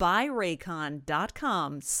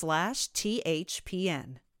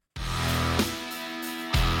 buyraycon.com/THPN.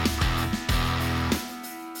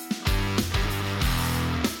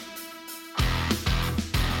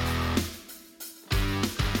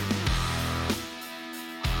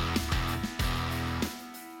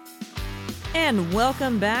 And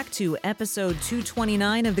welcome back to episode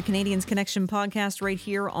 229 of the Canadians Connection podcast right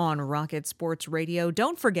here on Rocket Sports Radio.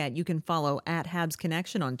 Don't forget, you can follow at Habs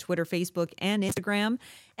Connection on Twitter, Facebook, and Instagram.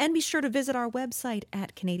 And be sure to visit our website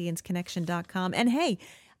at CanadiansConnection.com. And hey,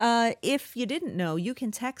 if you didn't know, you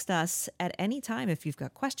can text us at any time if you've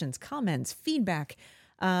got questions, comments, feedback,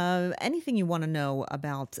 anything you want to know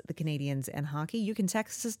about the Canadians and hockey. You can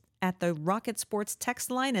text us at the Rocket Sports text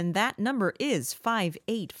line, and that number is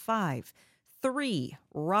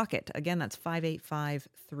 585-3-ROCKET. Again, that's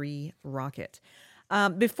 585-3-ROCKET.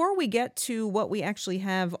 Before we get to what we actually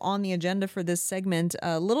have on the agenda for this segment,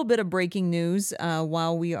 a little bit of breaking news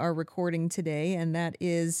while we are recording today, and that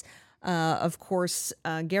is, of course,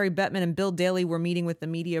 Gary Bettman and Bill Daly were meeting with the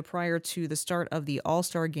media prior to the start of the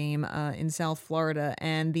All-Star game in South Florida,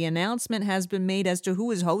 and the announcement has been made as to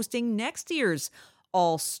who is hosting next year's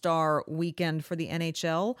All-Star weekend for the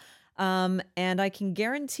NHL. And I can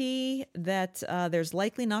guarantee that there's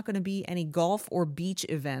likely not going to be any golf or beach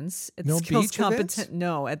events at the skills competition.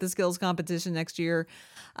 No, at the skills competition next year.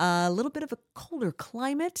 A little bit of a colder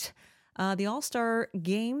climate. The All-Star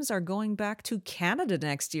games are going back to Canada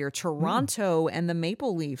next year. Toronto and the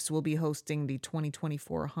Maple Leafs will be hosting the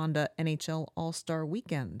 2024 Honda NHL All-Star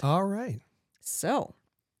Weekend. All right. So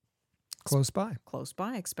close by. Close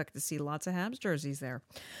by. Expect to see lots of Habs jerseys there.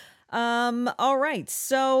 All right.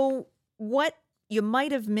 So what you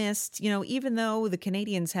might have missed, even though the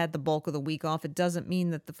Canadians had the bulk of the week off, it doesn't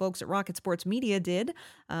mean that the folks at Rocket Sports Media did.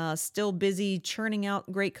 Still busy churning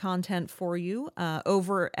out great content for you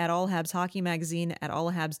over at All Habs Hockey Magazine at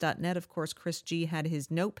allhabs.net. Of course, Chris G had his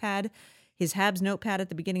Habs notepad at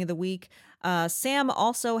the beginning of the week. Sam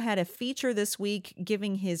also had a feature this week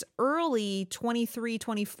giving his early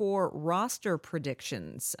 23-24 roster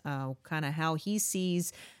predictions, kind of how he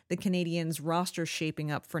sees the Canadians roster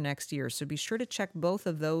shaping up for next year. So be sure to check both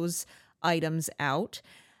of those items out.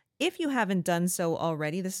 If you haven't done so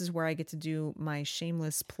already, this is where I get to do my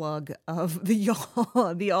shameless plug of the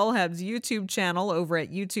All Habs YouTube channel over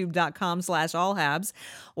at youtube.com/allhabs.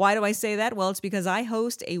 Why do I say that? Well, it's because I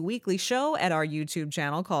host a weekly show at our YouTube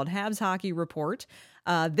channel called Habs Hockey Report.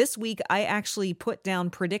 This week, I actually put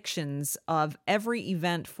down predictions of every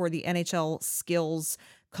event for the NHL Skills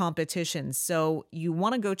competition. So you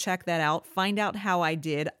want to go check that out, find out how I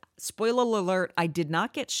did. Spoiler alert, I did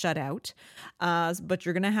not get shut out, but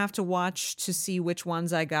you're going to have to watch to see which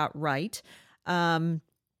ones I got right. And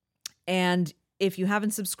if you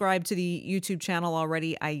haven't subscribed to the YouTube channel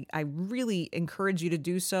already, I really encourage you to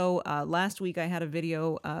do so. Last week, I had a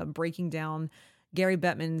video breaking down Gary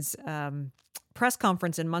Bettman's press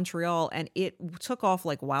conference in Montreal, and it took off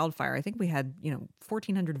like wildfire. I think we had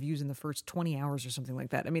 1,400 views in the first 20 hours or something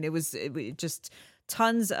like that. I mean, it just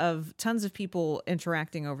tons of people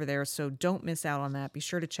interacting over there. So don't miss out on that. Be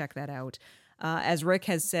sure to check that out. As Rick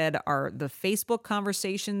has said, the Facebook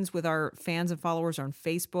conversations with our fans and followers on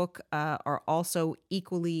Facebook are also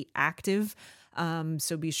equally active.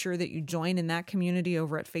 So be sure that you join in that community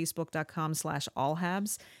over at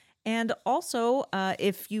facebook.com/allhabs. And also,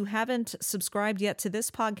 if you haven't subscribed yet to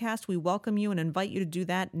this podcast, we welcome you and invite you to do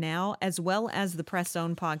that now, as well as the Press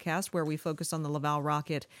Zone podcast, where we focus on the Laval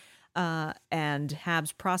Rocket and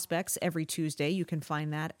Habs prospects every Tuesday. You can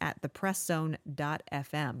find that at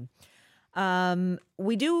thepresszone.fm.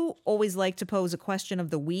 We do always like to pose a question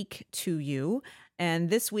of the week to you.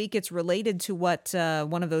 And this week it's related to what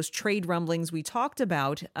one of those trade rumblings we talked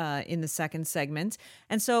about in the second segment.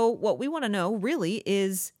 And so what we want to know really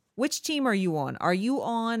is, which team are you on? Are you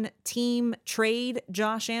on team trade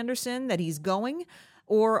Josh Anderson, that he's going?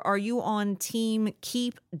 Or are you on team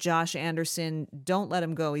keep Josh Anderson, don't let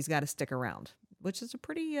him go, he's got to stick around? Which is a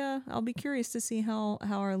pretty, I'll be curious to see how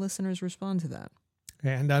our listeners respond to that.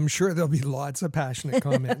 And I'm sure there'll be lots of passionate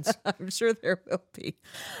comments. I'm sure there will be.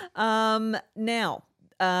 Now,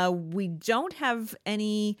 we don't have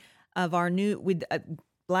any of our new...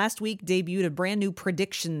 Last week debuted a brand new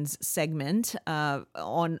predictions segment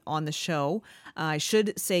on the show. I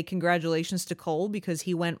should say congratulations to Cole, because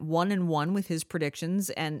he went 1-1 with his predictions,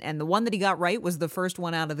 and the one that he got right was the first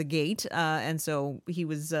one out of the gate, and so he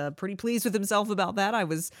was pretty pleased with himself about that. I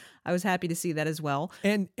was happy to see that as well.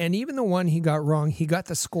 And even the one he got wrong, he got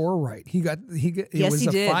the score right. It was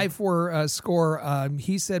a 5-4 score.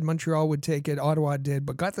 He said Montreal would take it, Ottawa did,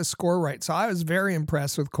 but got the score right. So I was very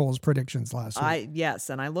impressed with Cole's predictions last week. Yes,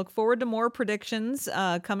 and I look forward to more predictions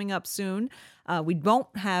coming up soon. We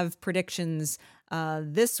won't have predictions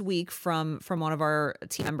this week from one of our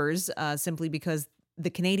team members, simply because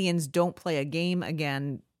the Canadiens don't play a game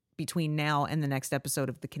again between now and the next episode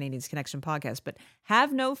of the Canadiens Connection podcast. But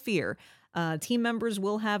have no fear. Team members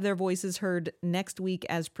will have their voices heard next week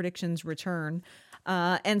as predictions return.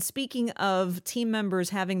 And speaking of team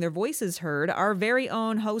members having their voices heard, our very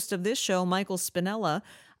own host of this show, Michael Spinella,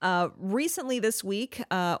 recently this week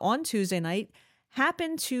on Tuesday night,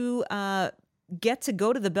 happened to get to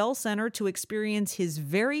go to the Bell Center to experience his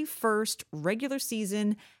very first regular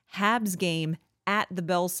season Habs game at the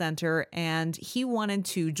Bell Center, and he wanted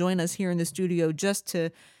to join us here in the studio just to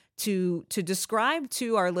describe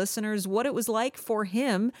to our listeners what it was like for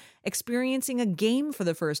him experiencing a game for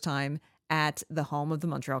the first time at the home of the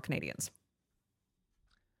Montreal Canadiens.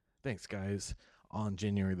 Thanks, guys. On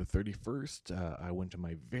January the 31st, I went to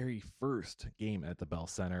my very first game at the Bell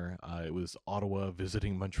Center. It was Ottawa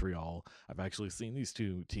visiting Montreal. I've actually seen these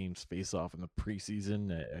two teams face off in the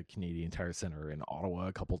preseason at Canadian Tire Center in Ottawa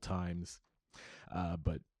a couple times,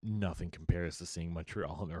 but nothing compares to seeing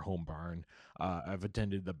Montreal in their home barn. I've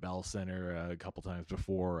attended the Bell Center a couple times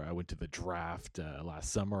before. I went to the draft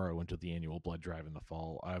last summer. I went to the annual blood drive in the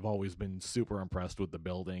fall. I've always been super impressed with the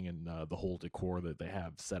building and the whole decor that they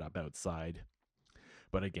have set up outside.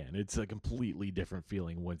 But again, it's a completely different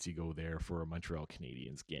feeling once you go there for a Montreal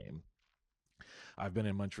Canadiens game. I've been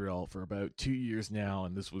in Montreal for about 2 years now,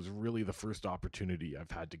 and this was really the first opportunity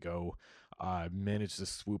I've had to go. I managed to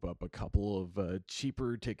swoop up a couple of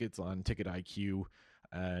cheaper tickets on Ticket IQ,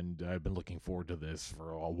 and I've been looking forward to this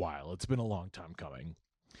for a while. It's been a long time coming.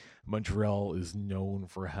 Montreal is known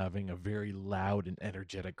for having a very loud and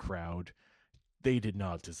energetic crowd. They did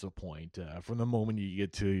not disappoint. From the moment you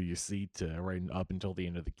get to your seat right up until the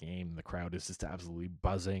end of the game, the crowd is just absolutely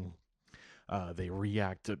buzzing. They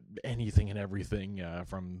react to anything and everything,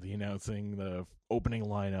 from the announcing the opening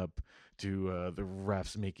lineup to the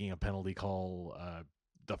refs making a penalty call,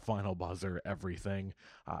 the final buzzer, everything.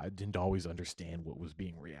 I didn't always understand what was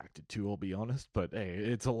being reacted to, I'll be honest, but hey,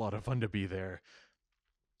 it's a lot of fun to be there.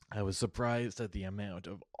 I was surprised at the amount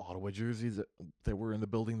of Ottawa jerseys that were in the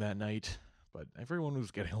building that night. but everyone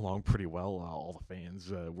was getting along pretty well. All the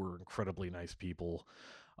fans were incredibly nice people.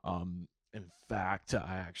 In fact,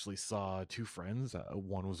 I actually saw two friends.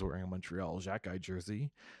 One was wearing a Montreal Jacques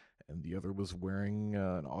jersey, and the other was wearing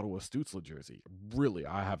an Ottawa Stützle jersey. Really,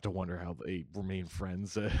 I have to wonder how they remain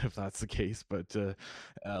friends if that's the case. But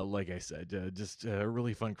like I said, just a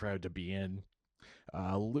really fun crowd to be in.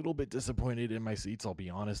 A little bit disappointed in my seats, I'll be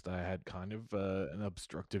honest. I had kind of an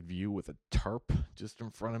obstructive view with a tarp just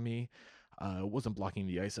in front of me. It wasn't blocking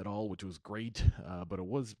the ice at all, which was great, but it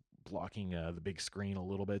was blocking the big screen a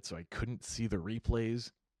little bit, so I couldn't see the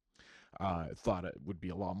replays. I thought it would be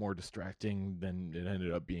a lot more distracting than it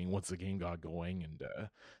ended up being once the game got going and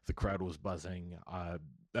the crowd was buzzing.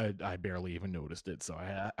 I barely even noticed it, so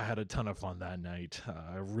I had a ton of fun that night.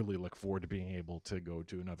 I really look forward to being able to go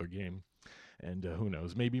to another game. And who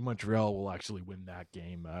knows, maybe Montreal will actually win that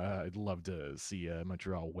game. I'd love to see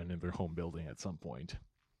Montreal win in their home building at some point.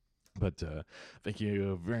 But thank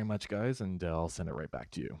you very much, guys, and I'll send it right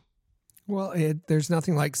back to you. Well, there's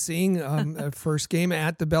nothing like seeing a first game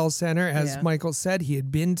at the Bell Center. As Michael said, he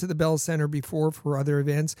had been to the Bell Center before for other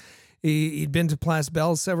events. He'd been to Place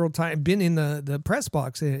Bell several times, been in the press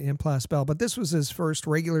box in Place Bell, but this was his first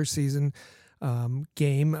regular season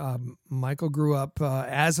game. Michael grew up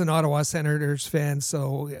as an Ottawa Senators fan,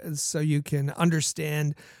 so you can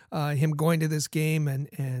understand him going to this game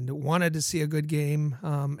and wanted to see a good game.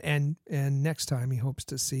 And next time he hopes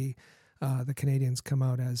to see the Canadiens come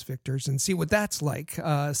out as victors and see what that's like,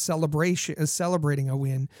 celebrating a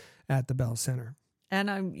win at the Bell Center.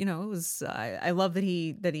 And I love that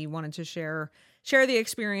he wanted to share the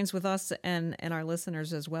experience with us and our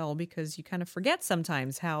listeners as well, because you kind of forget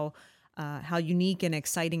sometimes how unique and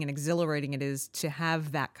exciting and exhilarating it is to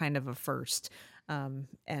have that kind of a first.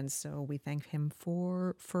 And so we thank him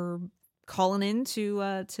for calling in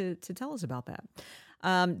to tell us about that.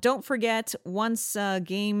 Don't forget, once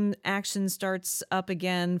game action starts up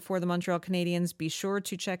again for the Montreal Canadiens, be sure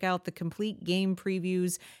to check out the complete game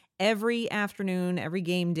previews every afternoon, every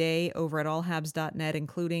game day over at allhabs.net,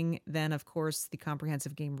 including then, of course, the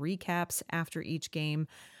comprehensive game recaps after each game.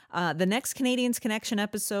 The next Canadiens Connection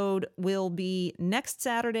episode will be next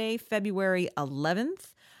Saturday, February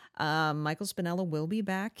 11th. Michael Spinella will be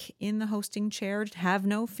back in the hosting chair. Have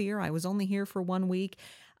no fear. I was only here for 1 week.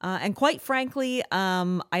 And quite frankly,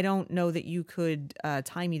 I don't know that you could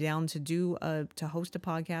tie me down to host a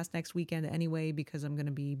podcast next weekend anyway, because I'm going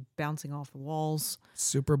to be bouncing off the walls.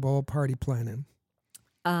 Super Bowl party planning.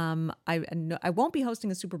 I won't be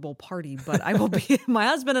hosting a Super Bowl party, but I will be. My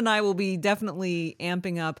husband and I will be definitely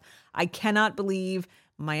amping up. I cannot believe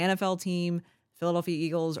my NFL team, Philadelphia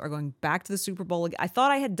Eagles, are going back to the Super Bowl. I thought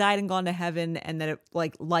I had died and gone to heaven, and that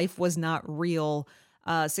life was not real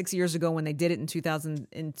 6 years ago when they did it in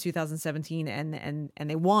 2017 and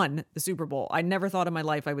they won the Super Bowl. I never thought in my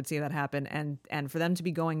life I would see that happen, and for them to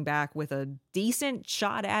be going back with a decent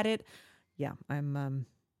shot at it, yeah, I'm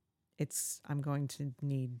going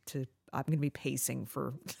to be pacing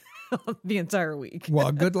for the entire week.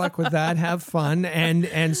 Well, good luck with that. Have fun.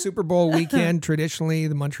 And Super Bowl weekend, traditionally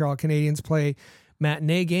the Montreal Canadiens play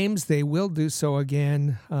matinee games. They will do so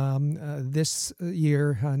again this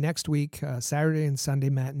year, next week, Saturday and Sunday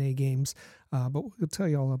matinee games. But we'll tell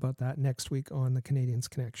you all about that next week on the Canadiens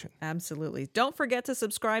Connection. Absolutely. Don't forget to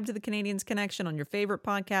subscribe to the Canadiens Connection on your favorite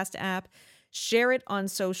podcast app. Share it on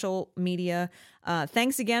social media.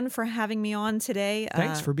 Thanks again for having me on today.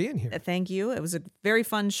 Thanks for being here. Thank you. It was a very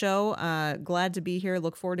fun show. Glad to be here.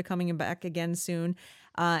 Look forward to coming back again soon.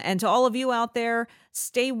 And to all of you out there,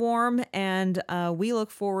 stay warm, and we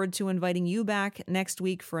look forward to inviting you back next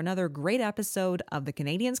week for another great episode of the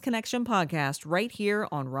Canadiens Connection podcast right here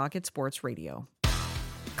on Rocket Sports Radio.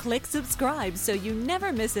 Click subscribe so you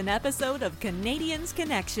never miss an episode of Canadiens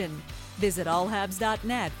Connection. Visit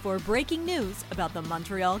allhabs.net for breaking news about the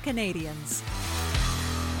Montreal Canadiens.